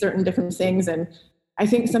be certain different things. And I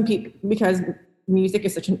think some people, because music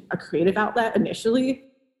is such a creative outlet initially,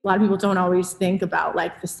 a lot of people don't always think about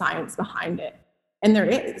like the science behind it. And there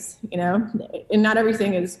is, you know, and not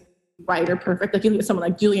everything is right or perfect. Like, you look at someone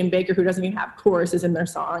like Julian Baker, who doesn't even have choruses in their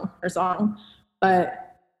song.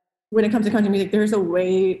 But when it comes to country music, there's a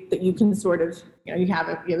way that you can sort of, you know, you have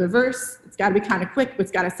a verse, it's got to be kind of quick, but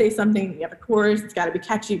it's got to say something. You have a chorus, it's got to be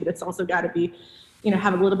catchy, but it's also got to be, you know,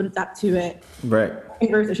 have a little bit of depth to it. Right.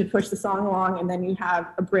 Verse that should push the song along, and then you have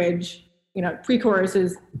a bridge, you know,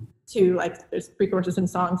 pre-choruses too. Like, there's pre-choruses in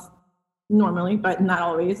songs normally, but not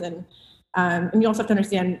always. And you also have to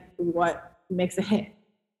understand what makes a hit.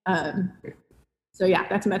 So yeah,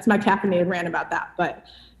 that's my caffeinated rant about that. But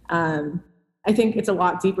I think it's a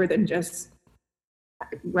lot deeper than just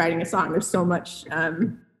writing a song. There's so much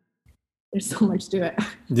to it.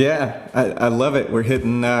 Yeah, I love it. We're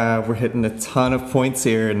hitting a ton of points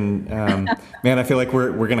here, and man, I feel like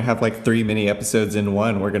we're gonna have like 3 mini episodes in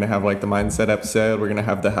one. We're gonna have like the mindset episode, we're gonna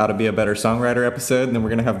have the how to be a better songwriter episode, and then we're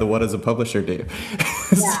gonna have the what does a publisher do.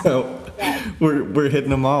 Yeah. So yeah. We're hitting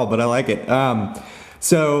them all, but I like it.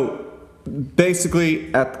 So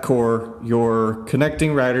basically, at the core, you're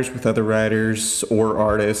connecting writers with other writers or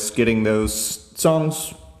artists, getting those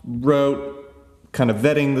songs wrote, kind of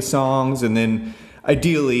vetting the songs, and then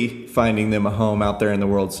ideally finding them a home out there in the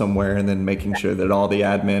world somewhere, and then making sure that all the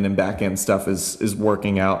admin and back end stuff is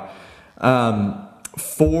working out.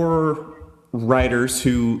 For writers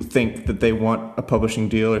who think that they want a publishing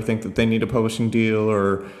deal, or think that they need a publishing deal,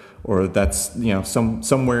 or that's, you know,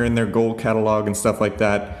 somewhere in their goal catalog and stuff like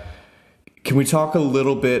that, can we talk a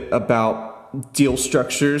little bit about deal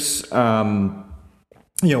structures? You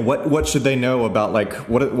know, what should they know about, like,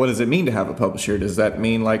 what does it mean to have a publisher? Does that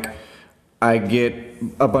mean like I get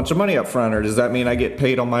a bunch of money up front, or does that mean I get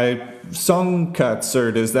paid on my song cuts,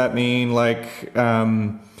 or does that mean like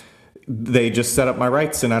they just set up my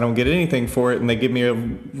rights and I don't get anything for it, and they give me a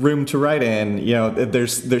room to write in? You know,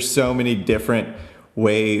 there's so many different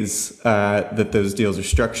ways that those deals are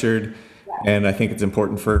structured. And I think it's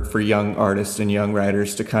important for young artists and young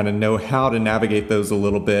writers to kind of know how to navigate those a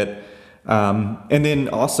little bit. And then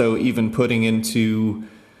also even putting into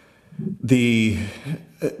the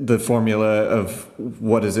formula of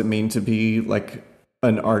what does it mean to be like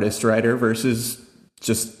an artist writer versus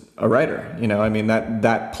just a writer. You know, I mean,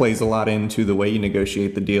 that plays a lot into the way you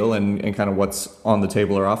negotiate the deal and kind of what's on the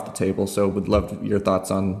table or off the table. So would love your thoughts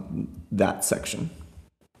on that section.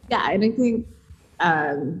 Yeah, and I think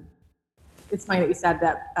it's funny that you said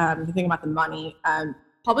that. The thing about the money,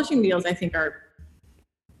 publishing deals, I think, are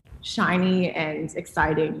shiny and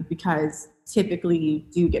exciting because typically you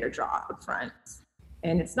do get a draw up front.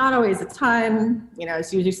 And it's not always a ton,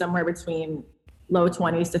 it's usually somewhere between low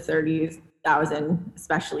 20s to 30,000,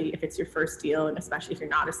 especially if it's your first deal and especially if you're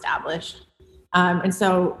not established. And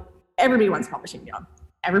so everybody wants a publishing deal.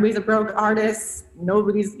 Everybody's a broke artist.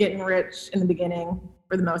 Nobody's getting rich in the beginning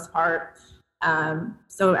for the most part.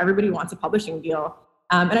 So everybody wants a publishing deal.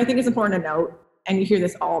 And I think it's important to note, and you hear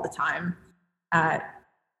this all the time,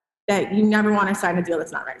 that you never want to sign a deal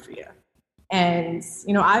that's not right for you. And,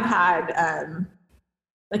 I've had,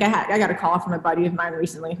 I got a call from a buddy of mine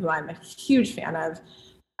recently who I'm a huge fan of,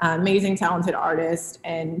 amazing, talented artist.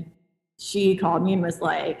 And she called me and was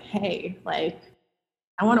like, hey,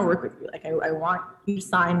 I want to work with you. I want you to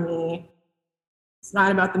sign me. It's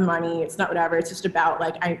not about the money. It's not whatever. It's just about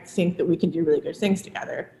I think that we can do really good things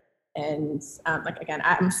together. And again,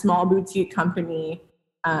 I'm a small boutique company.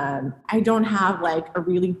 I don't have a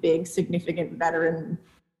really big, significant veteran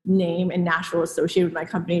name in Nashville associated with my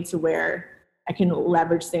company to where I can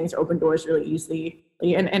leverage things, open doors really easily.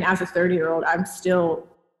 And as a 30-year-old, I'm still,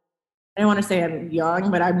 I don't want to say I'm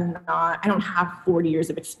young, but I don't have 40 years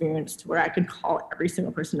of experience to where I could call every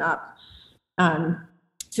single person up.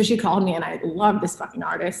 So she called me and I love this fucking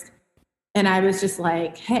artist. And I was just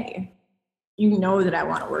like, hey, you know that I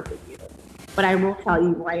want to work with you. But I will tell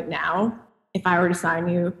you right now, if I were to sign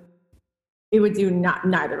you, it would do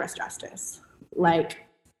neither of us justice.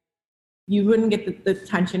 You wouldn't get the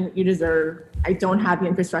attention you deserve. I don't have the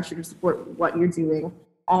infrastructure to support what you're doing.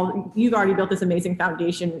 You've already built this amazing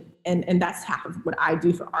foundation, and that's half of what I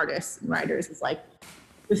do for artists and writers is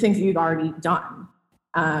the things that you've already done.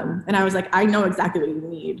 And I was like, I know exactly what you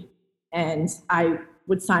need, and I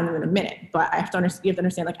would sign you in a minute, but you have to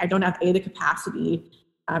understand, I don't have the capacity.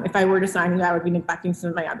 If I were to sign you, I would be neglecting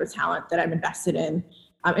some of my other talent that I'm invested in,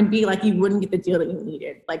 and B, you wouldn't get the deal that you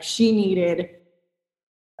needed. She needed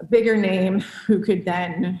a bigger name who could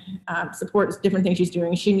then support different things she's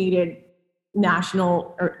doing. She needed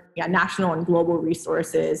national and global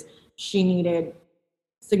resources. She needed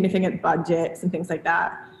significant budgets and things like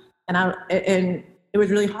that. And it was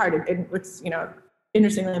really hard. It's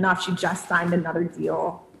interestingly enough, she just signed another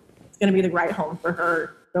deal. It's going to be the right home for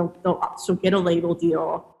her. She'll get a label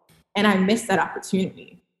deal, and I missed that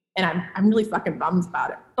opportunity. And I'm really fucking bummed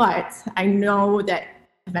about it. But I know that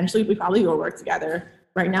eventually we probably will work together.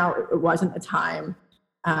 Right now, it wasn't the time.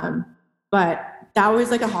 But that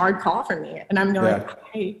was a hard call for me. And I'm going,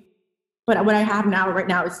 hey, but what I have right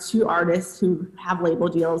now is two artists who have label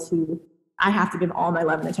deals who I have to give all my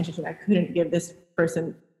love and attention to. I couldn't give this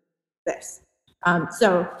person this.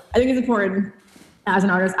 So I think it's important as an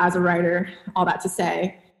artist, as a writer, all that to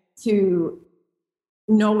say, to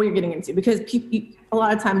know what you're getting into, because a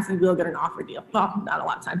lot of times you will get an offer deal. Well, not a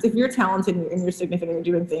lot of times. If you're talented and you're significant and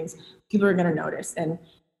doing things, people are going to notice, and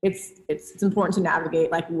it's important to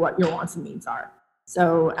navigate what your wants and needs are.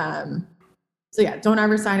 So yeah, don't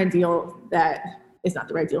ever sign a deal that is not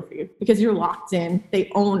the right deal for you, because you're locked in.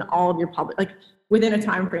 They own all of your within a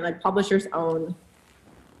time frame. Publishers own.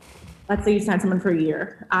 Let's say you sign someone for a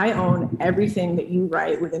year. I own everything that you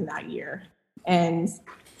write within that year, and it's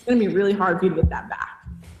going to be really hard for you to get that back.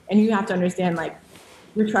 And you have to understand,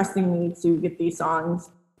 you're trusting me to get these songs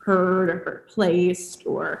heard or placed,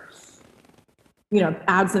 or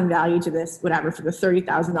add some value to this, whatever, for the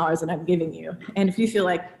 $30,000 that I'm giving you. And if you feel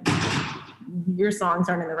like your songs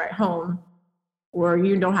aren't in the right home, or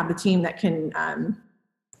you don't have the team that can,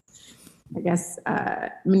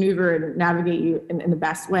 maneuver and navigate you in the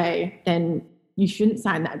best way, then you shouldn't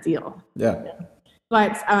sign that deal. Yeah.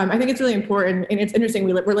 But I think it's really important, and it's interesting.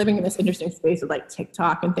 We're living in this interesting space of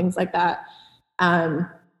TikTok and things like that. I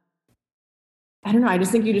don't know. I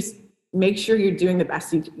just think you just make sure you're doing the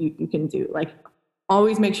best you can do.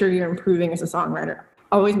 Always make sure you're improving as a songwriter.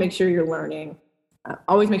 Always make sure you're learning.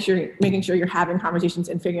 Always making sure you're having conversations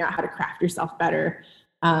and figuring out how to craft yourself better.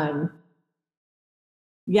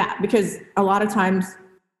 Because a lot of times,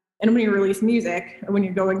 and when you release music or when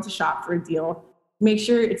you're going to shop for a deal, make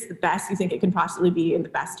sure it's the best you think it can possibly be in the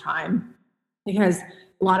best time. Because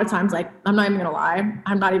a lot of times, I'm not even gonna lie,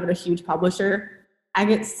 I'm not even a huge publisher. I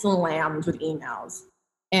get slammed with emails.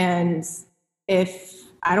 And if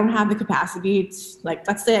I don't have the capacity to,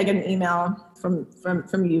 let's say I get an email from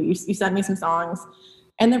you. You send me some songs,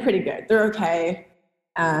 and they're pretty good. They're okay.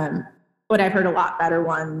 But I've heard a lot better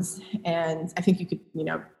ones, and I think you could,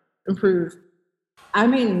 improve. I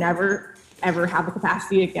may never, ever have the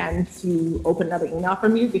capacity again to open another email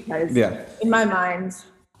from you, because in my mind,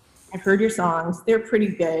 I've heard your songs. They're pretty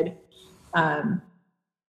good. But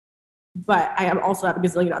I also have a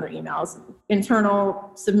gazillion other emails,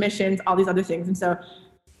 internal submissions, all these other things. And so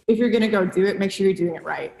if you're going to go do it, make sure you're doing it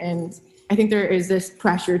right. And I think there is this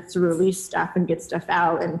pressure to release stuff and get stuff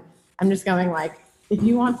out. And I'm just going like, if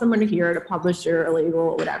you want someone to hear it, a publisher, a label,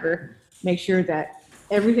 or whatever, make sure that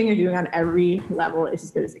everything you're doing on every level is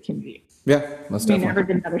as good as it can be. Yeah, most definitely. Never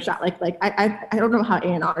did another shot. I don't know how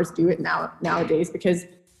A&Rs do it nowadays, because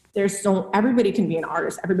everybody can be an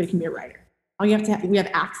artist, everybody can be a writer. All you have to have, we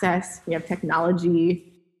have access, we have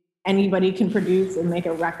technology. Anybody can produce and make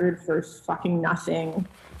a record for fucking nothing.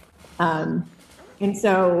 And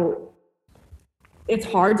so it's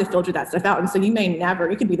hard to filter that stuff out. And so you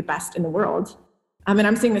could be the best in the world. I mean,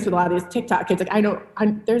 I'm seeing this with a lot of these TikTok kids. Like I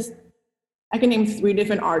can name 3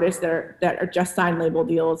 different artists that are just signed label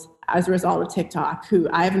deals as a result of TikTok, who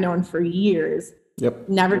I have known for years. Yep.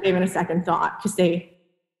 Never gave it a second thought, because they,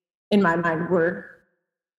 in my mind, were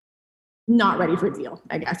not ready for a deal,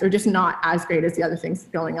 I guess, or just not as great as the other things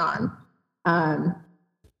going on.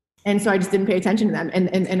 And so I just didn't pay attention to them.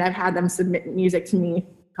 And I've had them submit music to me,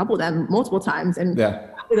 a couple of them, multiple times. And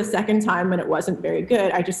after the second time, when it wasn't very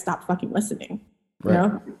good, I just stopped fucking listening. Right. You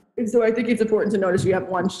know? And so I think it's important to notice you have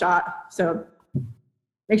one shot. So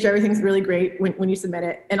make sure everything's really great when you submit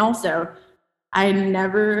it. And also, I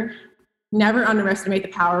never underestimate the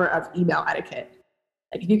power of email etiquette.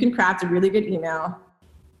 Like, if you can craft a really good email,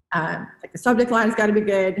 like the subject line's got to be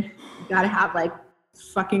good. You got to have like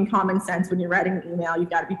fucking common sense when you're writing an email. You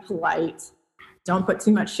got to be polite. Don't put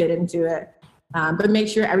too much shit into it. But make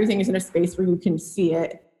sure everything is in a space where you can see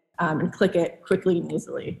it and click it quickly and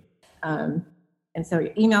easily. And so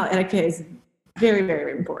email etiquette is very,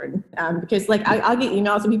 very important, because like I'll get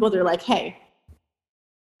emails from people that are like, hey,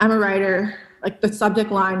 I'm a writer. Like, the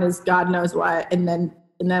subject line is God knows what. And then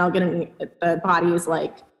I'll get the body is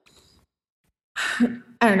like,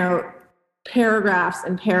 I don't know, paragraphs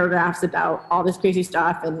and paragraphs about all this crazy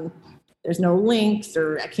stuff. And there's no links,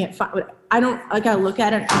 or I can't find, I look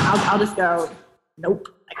at it and I'll just go, nope.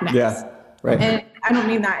 Like, next. Yeah. Right. And I don't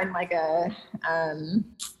mean that in like a,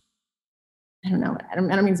 I don't know. I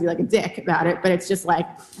don't mean to be like a dick about it, but it's just like,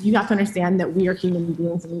 you have to understand that we are human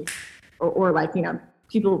beings, or like, you know,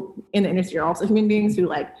 people in the industry are also human beings who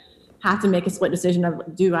like have to make a split decision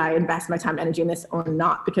of, do I invest my time and energy in this or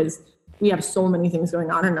not? Because we have so many things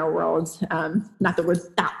going on in our world. Not that we're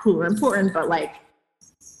that cool or important, but like,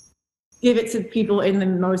 give it to people in the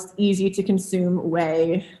most easy to consume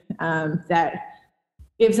way, that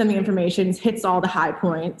gives them the information, hits all the high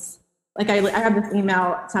points. Like I have this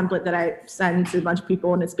email template that I send to a bunch of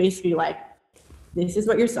people, and it's basically like, this is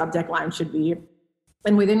what your subject line should be.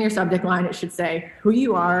 And within your subject line, it should say who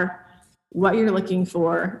you are, what you're looking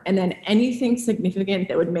for, and then anything significant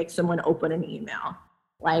that would make someone open an email.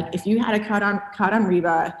 Like, if you had a cut on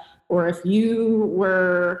Reba, or if you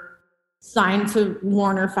were signed to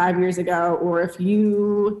Warner 5 years ago, or if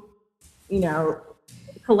you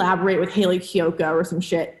collaborate with Haley Kiyoko or some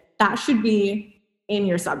shit, that should be in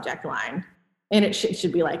your subject line. And it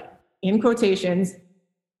should be like, in quotations,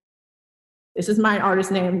 this is my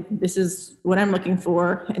artist name, this is what I'm looking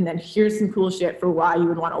for, and then here's some cool shit for why you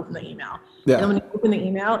would want to open the email. Yeah. And then when you open the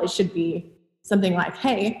email, it should be something like,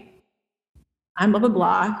 hey, I'm blah, blah,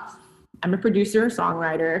 blah. I'm a producer or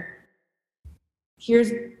songwriter.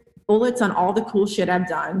 Here's bullets on all the cool shit I've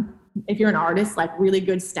done. If you're an artist, like really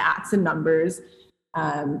good stats and numbers.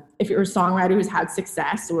 If you're a songwriter who's had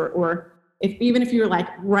success, or even if you're like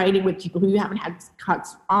writing with people who you haven't had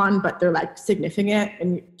cuts on, but they're like significant,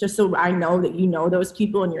 and just so I know that you know those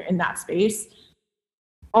people and you're in that space,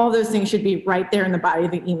 all those things should be right there in the body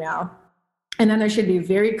of the email. And then there should be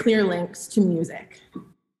very clear links to music.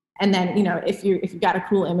 And then, if you've got a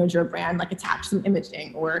cool image or a brand, like attach some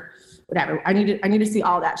imaging or whatever. I need to see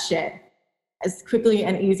all that shit as quickly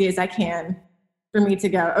and easy as I can for me to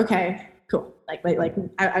go, okay, cool. Like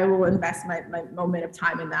I will invest my moment of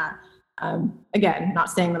time in that. Again,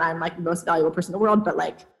 not saying that I'm like the most valuable person in the world, but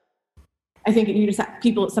like, I think you just have,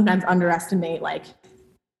 people sometimes underestimate, like,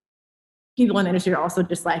 people in the industry are also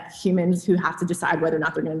just like humans who have to decide whether or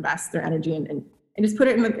not they're going to invest their energy and just put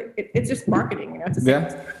it in it's just marketing, it's a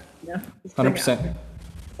 100%.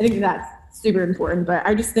 I think that's super important, but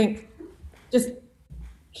I just think just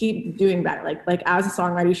keep doing better. Like as a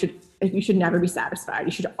songwriter, you should never be satisfied.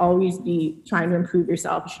 You should always be trying to improve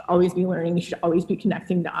yourself. You should always be learning. You should always be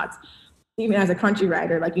connecting dots. Even as a country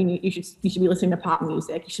writer, like you should be listening to pop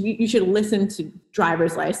music. You should listen to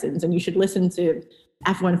Driver's License, and you should listen to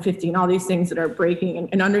F-150 and all these things that are breaking,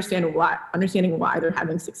 and understanding why they're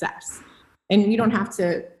having success. And you don't have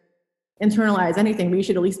to internalize anything, but you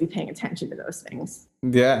should at least be paying attention to those things.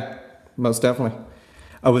 Yeah, most definitely.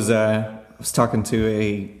 I was talking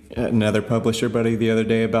to another publisher buddy the other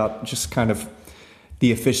day about just kind of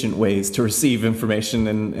the efficient ways to receive information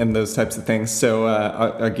and those types of things. So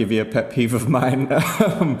I'll give you a pet peeve of mine.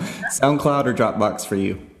 SoundCloud or Dropbox for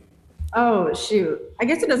you? Oh, shoot. I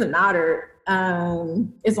guess it doesn't matter.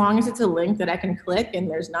 As long as it's a link that I can click and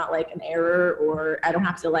there's not like an error, or I don't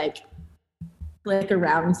have to like click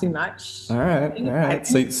around too much. All right.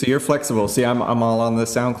 So you're flexible. See, I'm all on the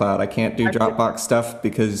SoundCloud. I can't do Dropbox stuff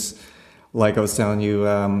because, like I was telling you,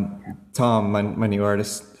 Tom, my new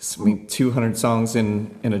artist, sent me 200 songs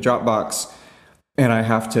in a Dropbox, and I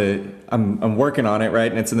have to. I'm working on it,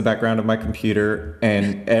 right? And it's in the background of my computer.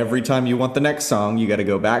 And every time you want the next song, you got to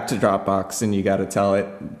go back to Dropbox and you got to tell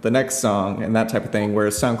it the next song and that type of thing.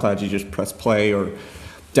 Whereas SoundCloud, you just press play or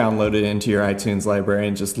download it into your iTunes library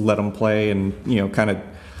and just let them play and, kind of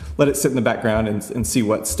let it sit in the background and see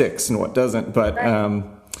what sticks and what doesn't. But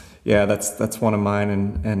yeah, that's one of mine.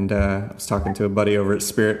 And I was talking to a buddy over at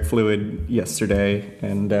Spirit Fluid yesterday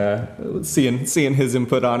and seeing his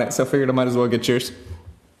input on it. So I figured I might as well get yours.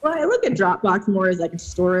 Well, I look at Dropbox more as like a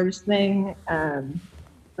storage thing.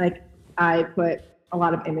 Like I put a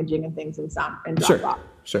lot of imaging and things in Dropbox.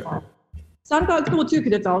 Sure. SoundCloud's cool too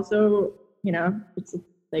because it's also, it's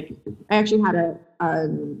like I actually had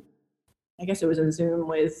I guess it was a Zoom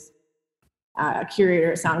with a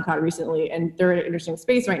curator at SoundCloud recently, and they're in an interesting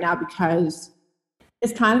space right now because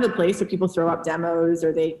it's kind of a place where people throw up demos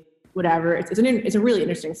or they whatever. It's a really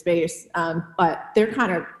interesting space, but they're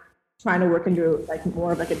kind of trying to work into like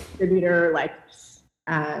more of like a distributor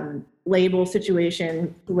label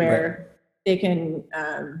situation where they can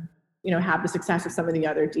have the success of some of the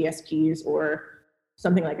other DSPs or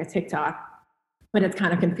something like a TikTok. But it's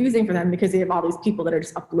kind of confusing for them because they have all these people that are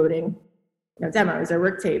just uploading demos or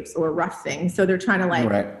work tapes or rough things. So they're trying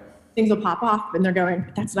to things will pop off and they're going,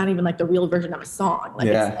 that's not even like the real version of a song.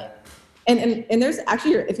 And there's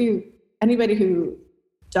actually, anybody who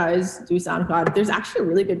does do SoundCloud, there's actually a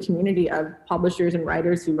really good community of publishers and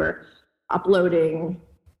writers who are uploading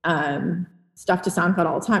stuff to SoundCloud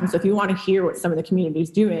all the time. So if you want to hear what some of the community is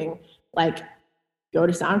doing, go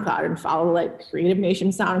to SoundCloud and follow Creative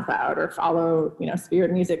Nation SoundCloud or follow,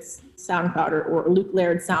 Spirit Music's SoundCloud or Luke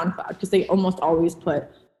Laird's SoundCloud, because they almost always put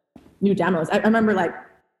new demos. I remember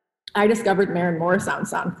I discovered Maren Morris on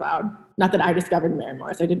SoundCloud. Not that I discovered Maren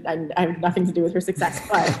Morris. I have nothing to do with her success,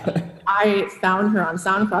 but I found her on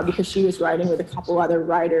SoundCloud because she was writing with a couple other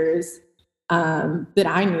writers that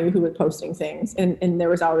I knew who were posting things. And there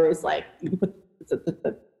was always you put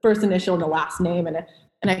the first initial and the last name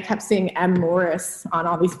and I kept seeing M. Morris on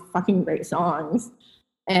all these fucking great songs.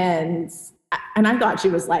 And I thought she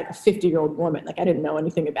was a 50-year-old woman. I didn't know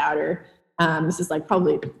anything about her. This is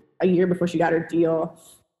probably a year before she got her deal.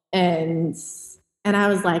 And I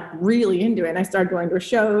was really into it. And I started going to her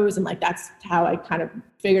shows and that's how I kind of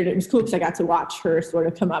figured it was cool because I got to watch her sort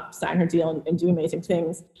of come up, sign her deal and do amazing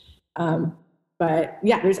things. But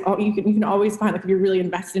yeah, you can always find if you're really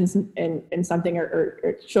invested in something or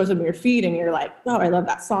it shows up in your feed and you're like, oh, I love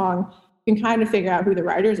that song. You can kind of figure out who the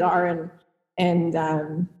writers are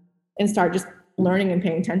and start just learning and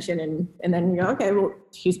paying attention and then you go, okay, well,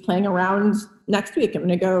 he's playing around next week. I'm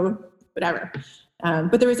gonna go whatever.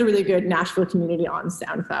 But there is a really good Nashville community on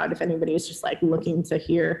SoundCloud if anybody is just looking to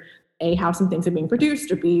hear how some things are being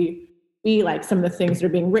produced or B some of the things that are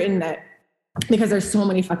being written because there's so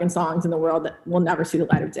many fucking songs in the world that will never see the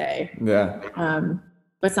light of day. Yeah.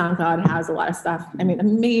 But SoundCloud has a lot of stuff. I mean,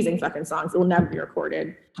 amazing fucking songs that will never be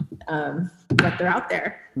recorded, but they're out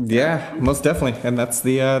there. Yeah, most definitely. And that's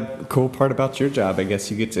the cool part about your job. I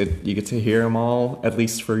guess you get to hear them all, at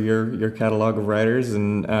least for your catalog of writers.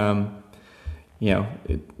 And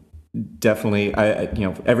definitely,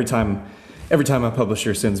 every time a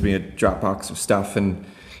publisher sends me a Dropbox of stuff, and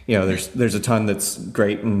there's a ton that's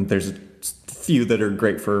great, and there's a few that are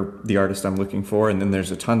great for the artist I'm looking for, and then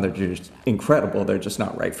there's a ton that are just incredible. They're just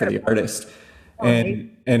not right for the artist,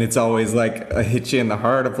 and it's always a hit you in the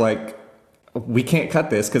heart of we can't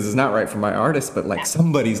cut this because it's not right for my artist, but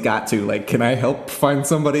somebody's got to. Can I help find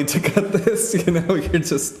somebody to cut this? You're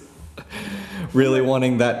just really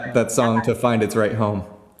wanting that song to find its right home.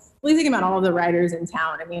 Well, you think about all of the writers in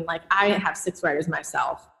town. I mean, I have 6 writers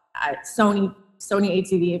myself. Sony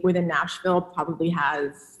ATV within Nashville probably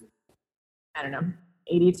has, I don't know,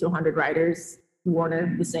 80 to 100 writers.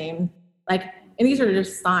 Warner, the same. And these are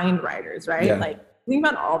just signed writers, right? Yeah. Think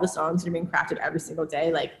about all the songs that are being crafted every single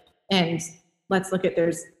day. And let's look at,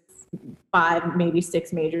 there's 5, maybe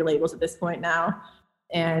 6 major labels at this point now.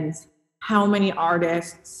 And how many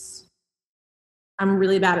artists, I'm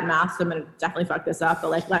really bad at math, so I'm going to definitely fuck this up.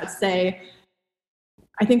 But let's say,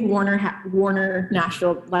 I think Warner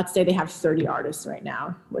Nashville, let's say they have 30 artists right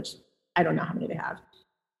now, which I don't know how many they have.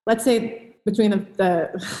 Let's say between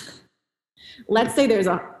the let's say there's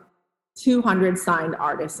 200 signed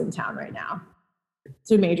artists in town right now,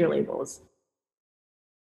 to major labels.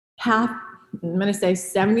 I'm going to say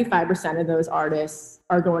 75% of those artists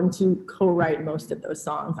are going to co-write most of those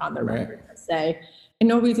songs on their record, let's say, and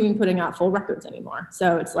nobody's even putting out full records anymore.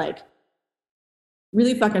 So it's like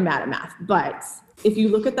really fucking bad at math. But if you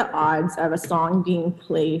look at the odds of a song being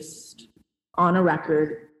placed on a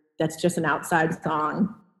record that's just an outside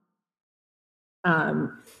song,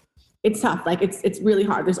 it's tough. Like it's really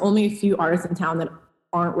hard. There's only a few artists in town that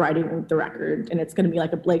aren't writing the record, and it's going to be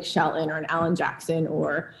like a Blake Shelton or an Alan Jackson,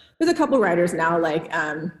 or there's a couple writers now like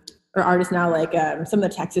or artists now like some of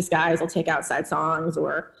the Texas guys will take outside songs,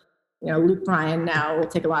 or Luke Bryan now will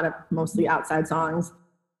take a lot of mostly outside songs.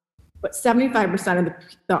 But 75% of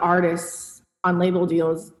the artists on label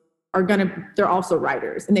deals they're also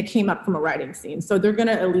writers, and they came up from a writing scene, so they're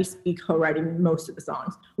gonna at least be co-writing most of the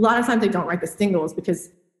songs. A lot of times they don't write the singles because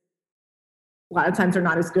a lot of times they're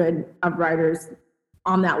not as good of writers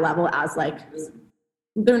on that level as like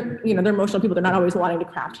they're emotional people. They're not always wanting to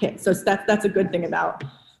craft hits. So that's a good thing about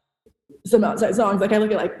some outside songs. Like I look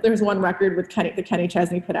at like there's one record with Kenny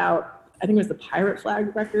Chesney put out, I think it was the Pirate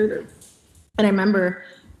Flag record, and I remember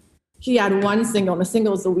he had one single, and the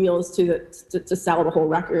single is the wheels to sell the whole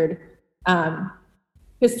record.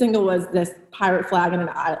 His single was this Pirate Flag and an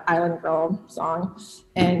Island Girl song,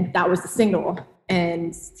 and that was the single.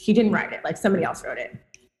 And he didn't write it; like somebody else wrote it.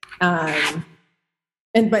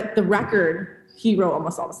 But the record, he wrote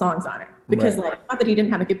almost all the songs on it because, like, not that he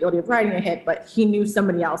didn't have the capability of writing a hit, but he knew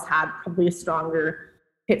somebody else had probably a stronger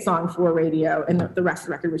hit song for radio, and the rest of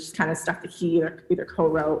the record was just kind of stuff that he either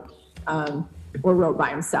co-wrote or wrote by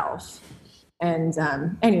himself. And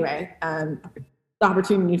anyway, the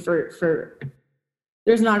opportunity for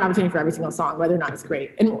there's not an opportunity for every single song, whether or not it's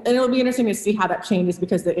great. And it'll be interesting to see how that changes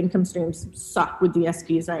because the income streams suck with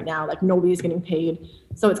DSPs right now. Like nobody's getting paid.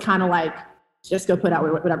 So it's kind of like, just go put out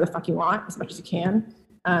whatever the fuck you want as much as you can.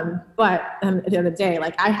 But at the end of the day,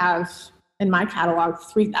 like I have in my catalog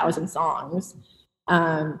 3,000 songs.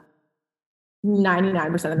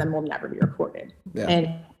 99% of them will never be recorded. Yeah.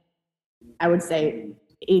 And I would say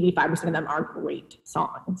 85% of them are great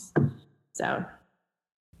songs. So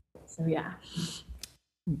yeah.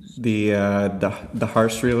 The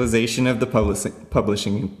harsh realization of the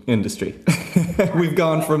publishing industry. We've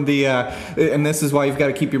gone from and this is why you've got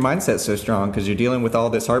to keep your mindset so strong because you're dealing with all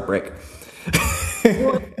this heartbreak.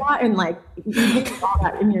 Well, it's not, and like you all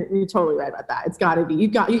that, and you're totally right about that. It's got to be.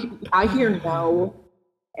 I hear no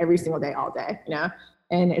every single day, all day,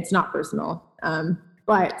 and it's not personal.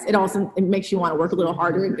 But it makes you want to work a little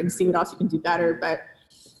harder and see what else you can do better. But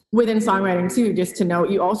within songwriting too, just to know,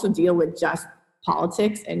 you also deal with just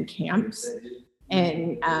politics and camps.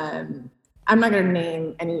 And I'm not going to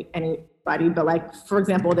name anybody, but like, for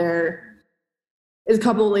example, there is a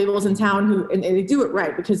couple of labels in town and they do it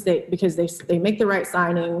right because they make the right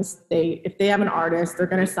signings. If they have an artist, they're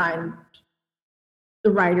going to sign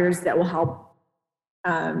the writers that will help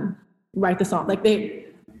write the song. Like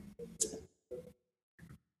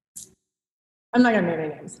I'm not going to name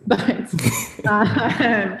any names, but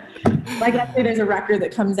like let's say there's a record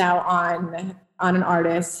that comes out on an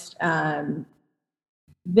artist.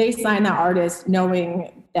 They sign that artist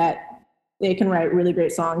knowing that they can write really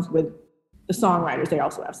great songs with the songwriters they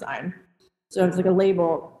also have signed. So it's like a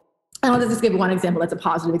label. I'll just give one example that's a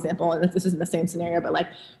positive example, and this isn't the same scenario, but like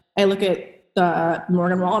I look at the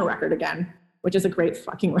Morgan Wallen record again, which is a great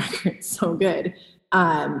fucking record. It's so good.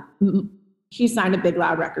 He signed to Big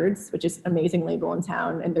Loud Records, which is an amazing label in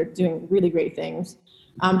town, and they're doing really great things.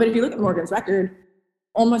 But if you look at Morgan's record,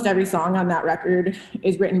 almost every song on that record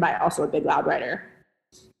is written by also a Big Loud writer.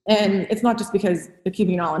 And it's not just because they're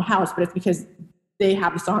keeping it all in-house, but it's because they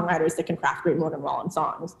have the songwriters that can craft great Morgan Wallen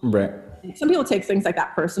songs. Right. Some people take things like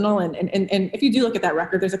that personal, and if you do look at that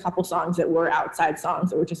record, there's a couple songs that were outside songs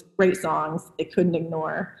that were just great songs they couldn't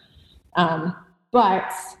ignore.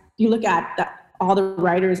 But you look at that, all the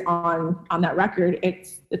writers on that record,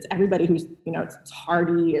 it's everybody who's, it's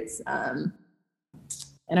Hardy, it's,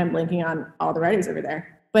 and I'm blanking on all the writers over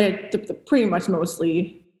there, but it's pretty much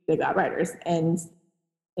mostly Big Loud writers, and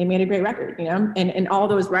they made a great record, and all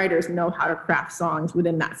those writers know how to craft songs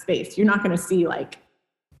within that space. You're not going to see like,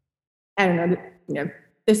 I don't know,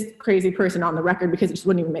 this crazy person on the record because it just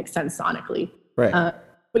wouldn't even make sense sonically. Right.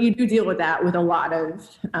 But you do deal with that with a lot of,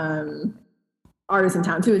 artists in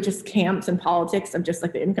town too. It's just camps and politics of just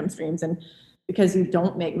like the income streams, and because you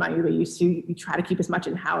don't make money the way you used to, you try to keep as much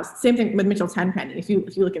in house. Same thing with Mitchell Tenpenny. If you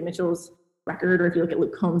look at Mitchell's record, or if you look at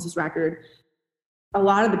Luke Combs' record, a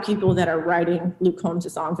lot of the people that are writing Luke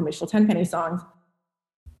Combs' songs and Mitchell Tenpenny songs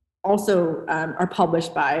also are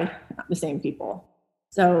published by the same people.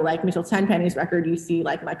 So like Mitchell Tenpenny's record, you see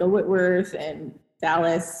like Michael Whitworth and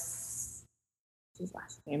Dallas, what's his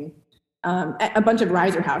last name? A bunch of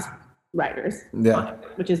Riser House writers,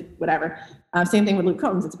 which is whatever. Same thing with Luke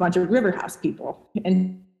Combs. It's a bunch of River House people.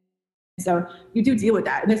 And so you do deal with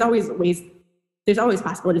that. And there's always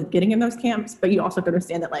possibilities of getting in those camps, but you also have to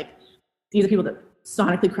understand that like these are people that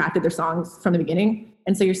sonically crafted their songs from the beginning.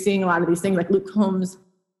 And so you're seeing a lot of these things like Luke Combs.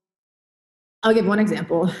 I'll give one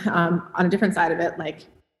example on a different side of it, like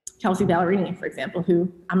Kelsey Ballerini, for example,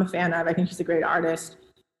 who I'm a fan of. I think she's a great artist.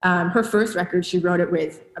 Her first record, she wrote it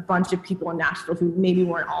with a bunch of people in Nashville who maybe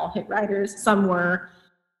weren't all hit writers. Some were,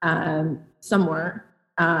 some weren't.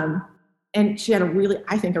 And she had a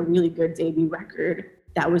really good debut record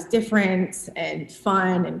that was different and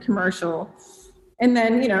fun and commercial. And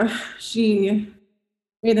then, she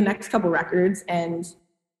made the next couple records, and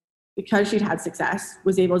because she'd had success,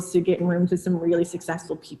 was able to get in rooms with some really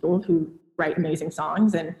successful people who write amazing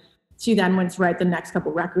songs. And she then went to write the next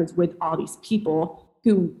couple records with all these people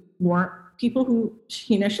who weren't people who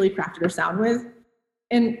she initially crafted her sound with.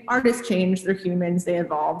 And artists change, they're humans, they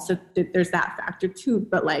evolve. So there's that factor too.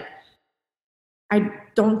 But like, I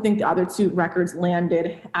don't think the other two records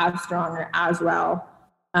landed as strong or as well.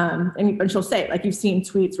 And she'll say, like, you've seen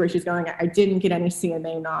tweets where she's going, I didn't get any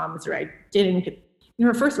CMA noms, or I didn't get,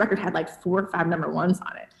 her first record had like 4 or 5 number ones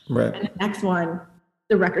on it. Right. And the next one,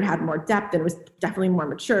 the record had more depth and was definitely more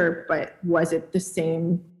mature, but was it the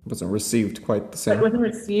same? Wasn't received quite the same. It wasn't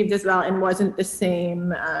received as well and wasn't the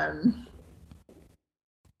same. I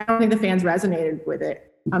don't think the fans resonated with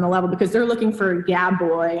it on a level because they're looking for Yeah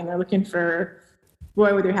Boy and they're looking for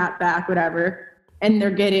Boy with Your Hat Back, whatever. And they're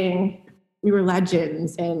getting We Were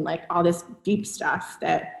Legends and like all this deep stuff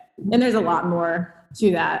and there's a lot more to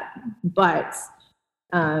that, but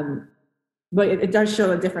it does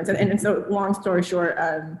show a difference. And so long story short,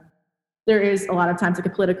 there is a lot of times like a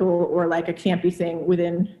political or like a campy thing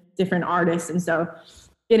within different artists. And so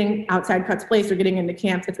getting outside Cut's Place or getting into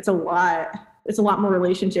camps, it's a lot more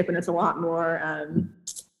relationship and it's a lot more, I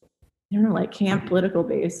don't know, like camp political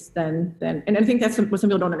based than, and I think that's what some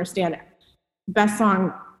people don't understand. Best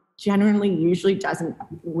song generally usually doesn't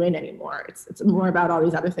win anymore. It's more about all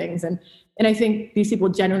these other things. And I think these people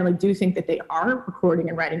genuinely do think that they are recording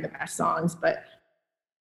and writing the best songs, but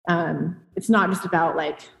it's not just about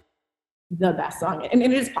like the best song. And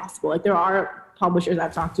it is possible. Like there are publishers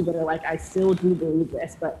I've talked to that are like, I still do believe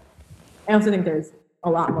this, but I also think there's a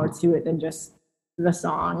lot more to it than just the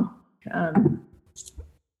song. Yeah.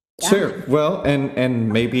 Sure. Well, and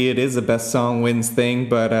maybe it is a best song wins thing,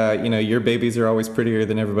 but your babies are always prettier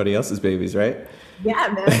than everybody else's babies, right?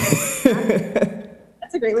 Yeah, man.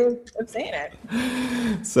 That's a great way of saying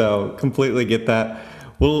it. So completely get that.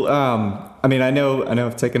 Well, I know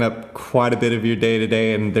I've taken up quite a bit of your day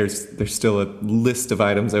today, and there's still a list of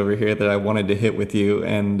items over here that I wanted to hit with you,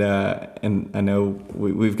 and I know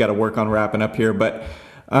we've got to work on wrapping up here, but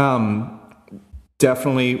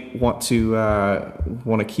definitely want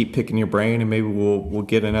to keep picking your brain, and maybe we'll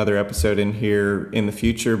get another episode in here in the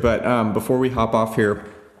future. But before we hop off here,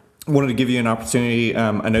 I wanted to give you an opportunity.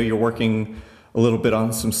 I know you're working a little bit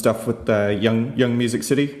on some stuff with Young Music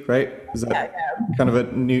City, right? Is that kind of a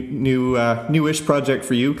newish project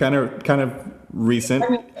for you? Kind of recent.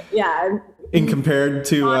 Yeah. In compared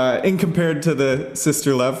to the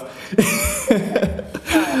Sister Love.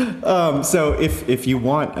 So if you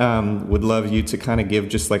want, would love you to kind of give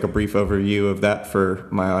just like a brief overview of that for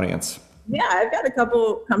my audience. Yeah, I've got a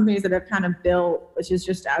couple companies that I've kind of built, which is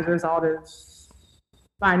just as a result of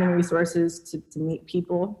finding resources to meet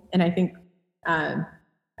people. And I think I'm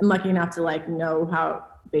lucky enough to like know how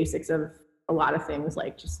basics of a lot of things,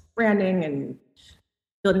 like just branding and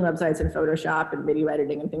building websites and Photoshop and video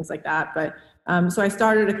editing and things like that. But so I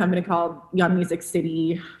started a company called Young Music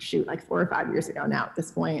City, like 4 or 5 years ago now at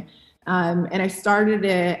this point. And I started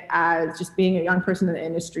it as just being a young person in the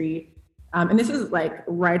industry. And this was like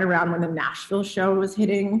right around when the Nashville show was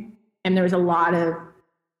hitting. And there was a lot of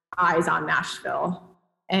eyes on Nashville.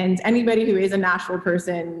 And anybody who is a Nashville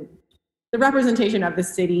person, the representation of the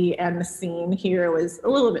city and the scene here was a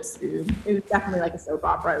little bit skewed. It was definitely like a soap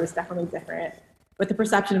opera. It was definitely different. But the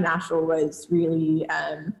perception of Nashville was really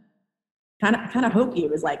kind of hokey.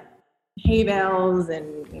 It was like hay bales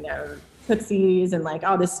and Tootsies and like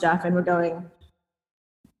all this stuff. And we're going,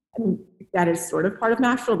 I mean, that is sort of part of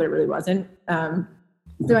Nashville, but it really wasn't.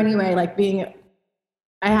 So anyway, like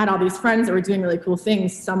I had all these friends that were doing really cool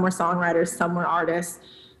things. Some were songwriters, some were artists,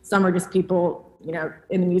 some were just people,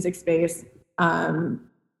 in the music space. And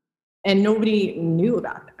nobody knew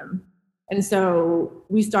about them. And so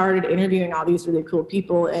we started interviewing all these really cool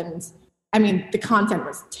people. And I mean, the content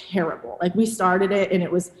was terrible. Like, we started it and it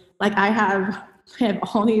was like, I have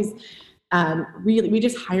all these, we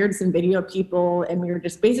just hired some video people, and we were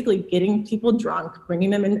just basically getting people drunk, bringing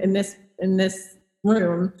them in this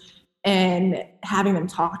room and having them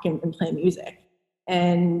talk and play music.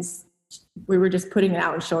 And we were just putting it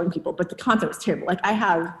out and showing people, but the content was terrible. Like, I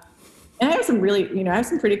have some really, I have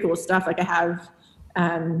some pretty cool stuff. Like, I have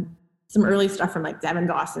some early stuff from like Devin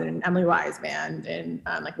Dawson and Emily Wise Band and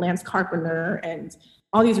like Lance Carpenter and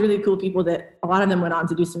all these really cool people that a lot of them went on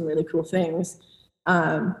to do some really cool things.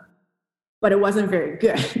 But it wasn't very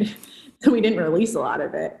good. So we didn't release a lot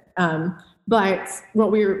of it. But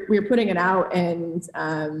what we were putting it out, and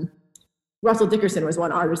Russell Dickerson was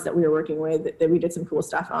one artist that we were working with that we did some cool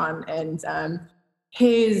stuff on. And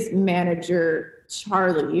his manager,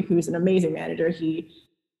 Charlie, who's an amazing manager, he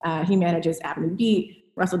manages Avenue Beat.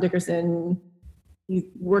 Russell Dickerson, he's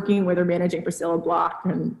working with or managing Priscilla Block,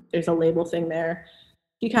 and there's a label thing there.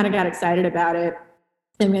 He kind of got excited about it,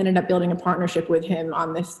 and we ended up building a partnership with him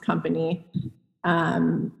on this company.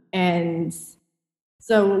 And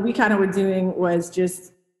so what we kind of were doing was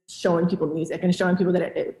just showing people music and showing people that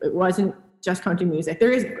it wasn't just country music.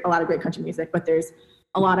 There is a lot of great country music, but there's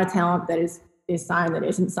a lot of talent that is signed, that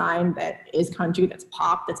isn't signed, that is country, that's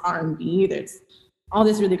pop, that's R&B, there's all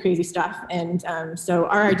this really crazy stuff. And so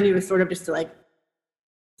our idea was sort of just to like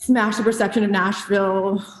smash the perception of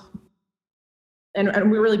Nashville. And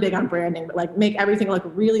we're really big on branding, but like make everything look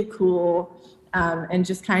really cool. And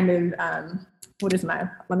just kind of,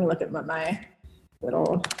 let me look at what my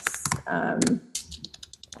little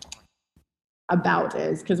about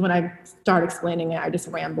is. Cause when I start explaining it, I just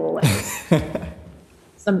ramble like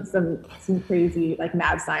some crazy like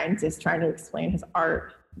mad scientist trying to explain his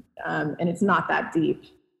art. And it's not that deep,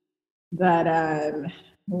 but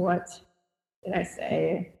what did I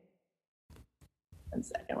say?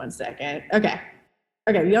 One second. Okay.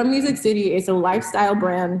 Young Music City is a lifestyle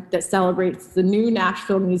brand that celebrates the new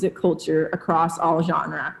Nashville music culture across all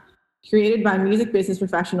genre. Created by music business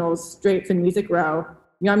professionals straight from Music Row,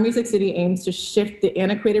 Young Music City aims to shift the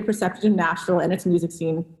antiquated perception of Nashville and its music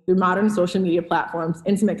scene through modern social media platforms,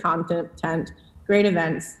 intimate content, great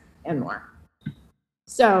events, and more.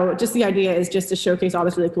 So just the idea is just to showcase all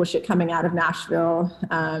this really cool shit coming out of Nashville,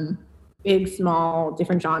 big, small,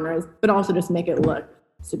 different genres, but also just make it look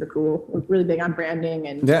super cool. We're really big on branding,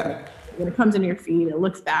 and when it comes into your feed, it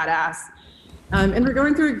looks badass. And we're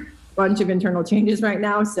going through a bunch of internal changes right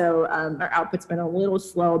now, so our output's been a little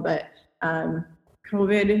slow, but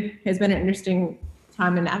COVID has been an interesting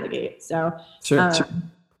time to navigate. So, but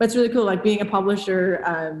it's really cool, like being a publisher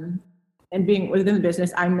and being within the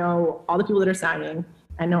business. I know all the people that are signing.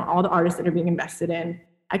 I know all the artists that are being invested in.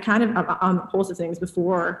 I kind of am on the pulse of things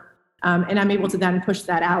before, and I'm able to then push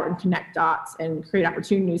that out and connect dots and create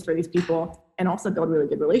opportunities for these people, and also build really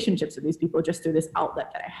good relationships with these people just through this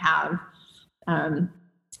outlet that I have.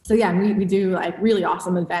 So yeah, we do like really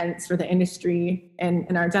awesome events for the industry,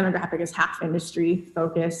 and our demographic is half industry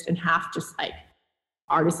focused and half just like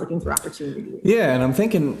artists looking for opportunities. Yeah, and I'm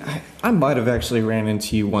thinking I might have actually ran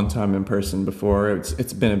into you one time in person before.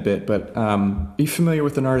 It's been a bit, but are you familiar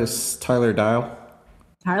with an artist, Tyler Dial?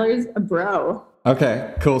 Tyler's a bro.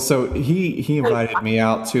 Okay, cool. So he invited me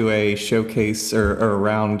out to a showcase or a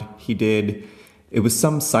round he did. It was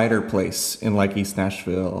some cider place in like East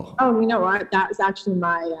Nashville. Oh, you know what? That was actually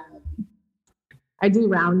my. I do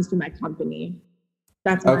rounds for my company.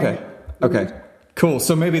 That's okay. Cool.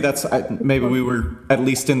 So maybe maybe we were at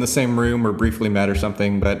least in the same room or briefly met or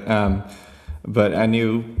something. But I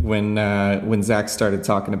knew when Zach started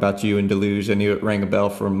talking about you and Deluge, I knew it rang a bell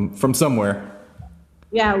from somewhere.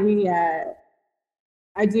 Yeah,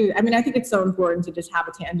 I do. I mean, I think it's so important to just have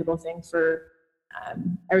a tangible thing for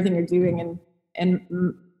everything you're doing.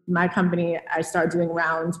 And my company, I started doing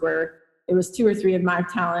rounds where it was 2 or 3 of my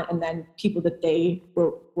talent and then people that they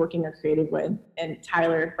were working or creative with. And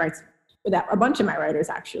Tyler writes with a bunch of my writers,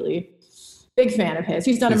 actually. Big fan of his.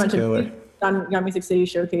 He's done he's done Young Music City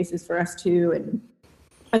showcases for us too. And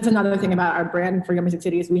that's another thing about our brand for Young Music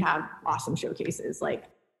City is we have awesome showcases. Like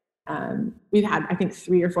we've had, I think,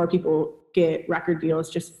 3 or 4 people get record deals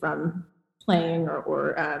just from playing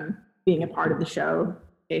or being a part of the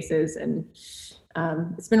showcases. And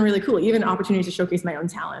it's been really cool. Even opportunities to showcase my own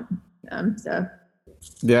talent.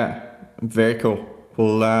 Yeah, very cool.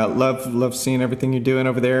 Well, love seeing everything you're doing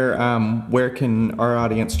over there. Where can our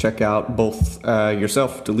audience check out both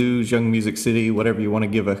yourself, Deluge, Young Music City, whatever you want to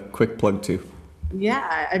give a quick plug to?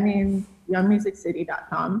 Yeah, I mean,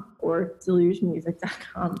 youngmusiccity.com or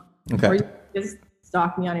delugemusic.com. Okay. Or you can just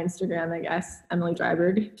stalk me on Instagram, I guess, Emily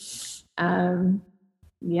Dryburgh.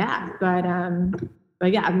 Yeah,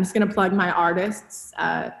 but yeah, I'm just gonna plug my artists.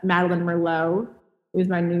 Madeline Merlot, who's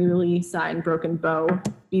my newly signed Broken Bow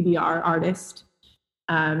BBR artist.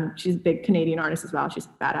 She's a big Canadian artist as well. She's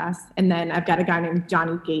badass. And then I've got a guy named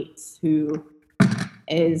Johnny Gates, who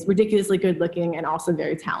is ridiculously good looking and also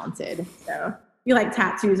very talented. So if you like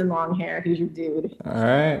tattoos and long hair, he's your dude. All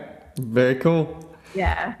right. Very cool.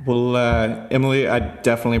 Yeah. Well, Emily, I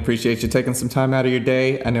definitely appreciate you taking some time out of your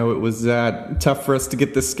day. I know it was tough for us to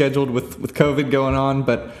get this scheduled with COVID going on,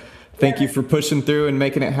 but thank you for pushing through and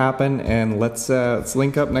making it happen. And let's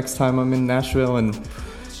link up next time I'm in Nashville and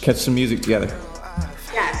catch some music together.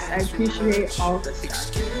 Yes, I appreciate all of this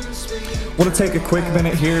stuff. I want to take a quick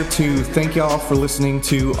minute here to thank y'all for listening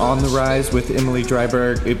to On the Rise with Emily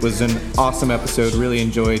Dryburgh. It was an awesome episode. Really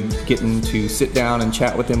enjoyed getting to sit down and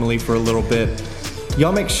chat with Emily for a little bit.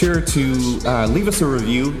 Y'all make sure to leave us a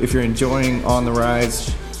review if you're enjoying On the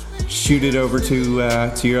Rise. Shoot it over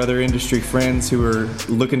to your other industry friends who are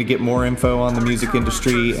looking to get more info on the music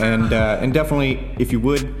industry, and definitely, if you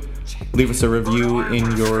would, leave us a review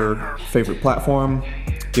in your favorite platform.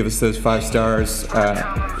 Give us those 5 stars.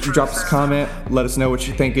 Drop us a comment. Let us know what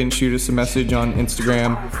you're thinking. Shoot us a message on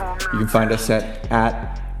Instagram. You can find us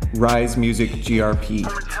at Rise Music GRP.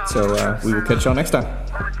 So we will catch y'all next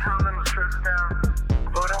time.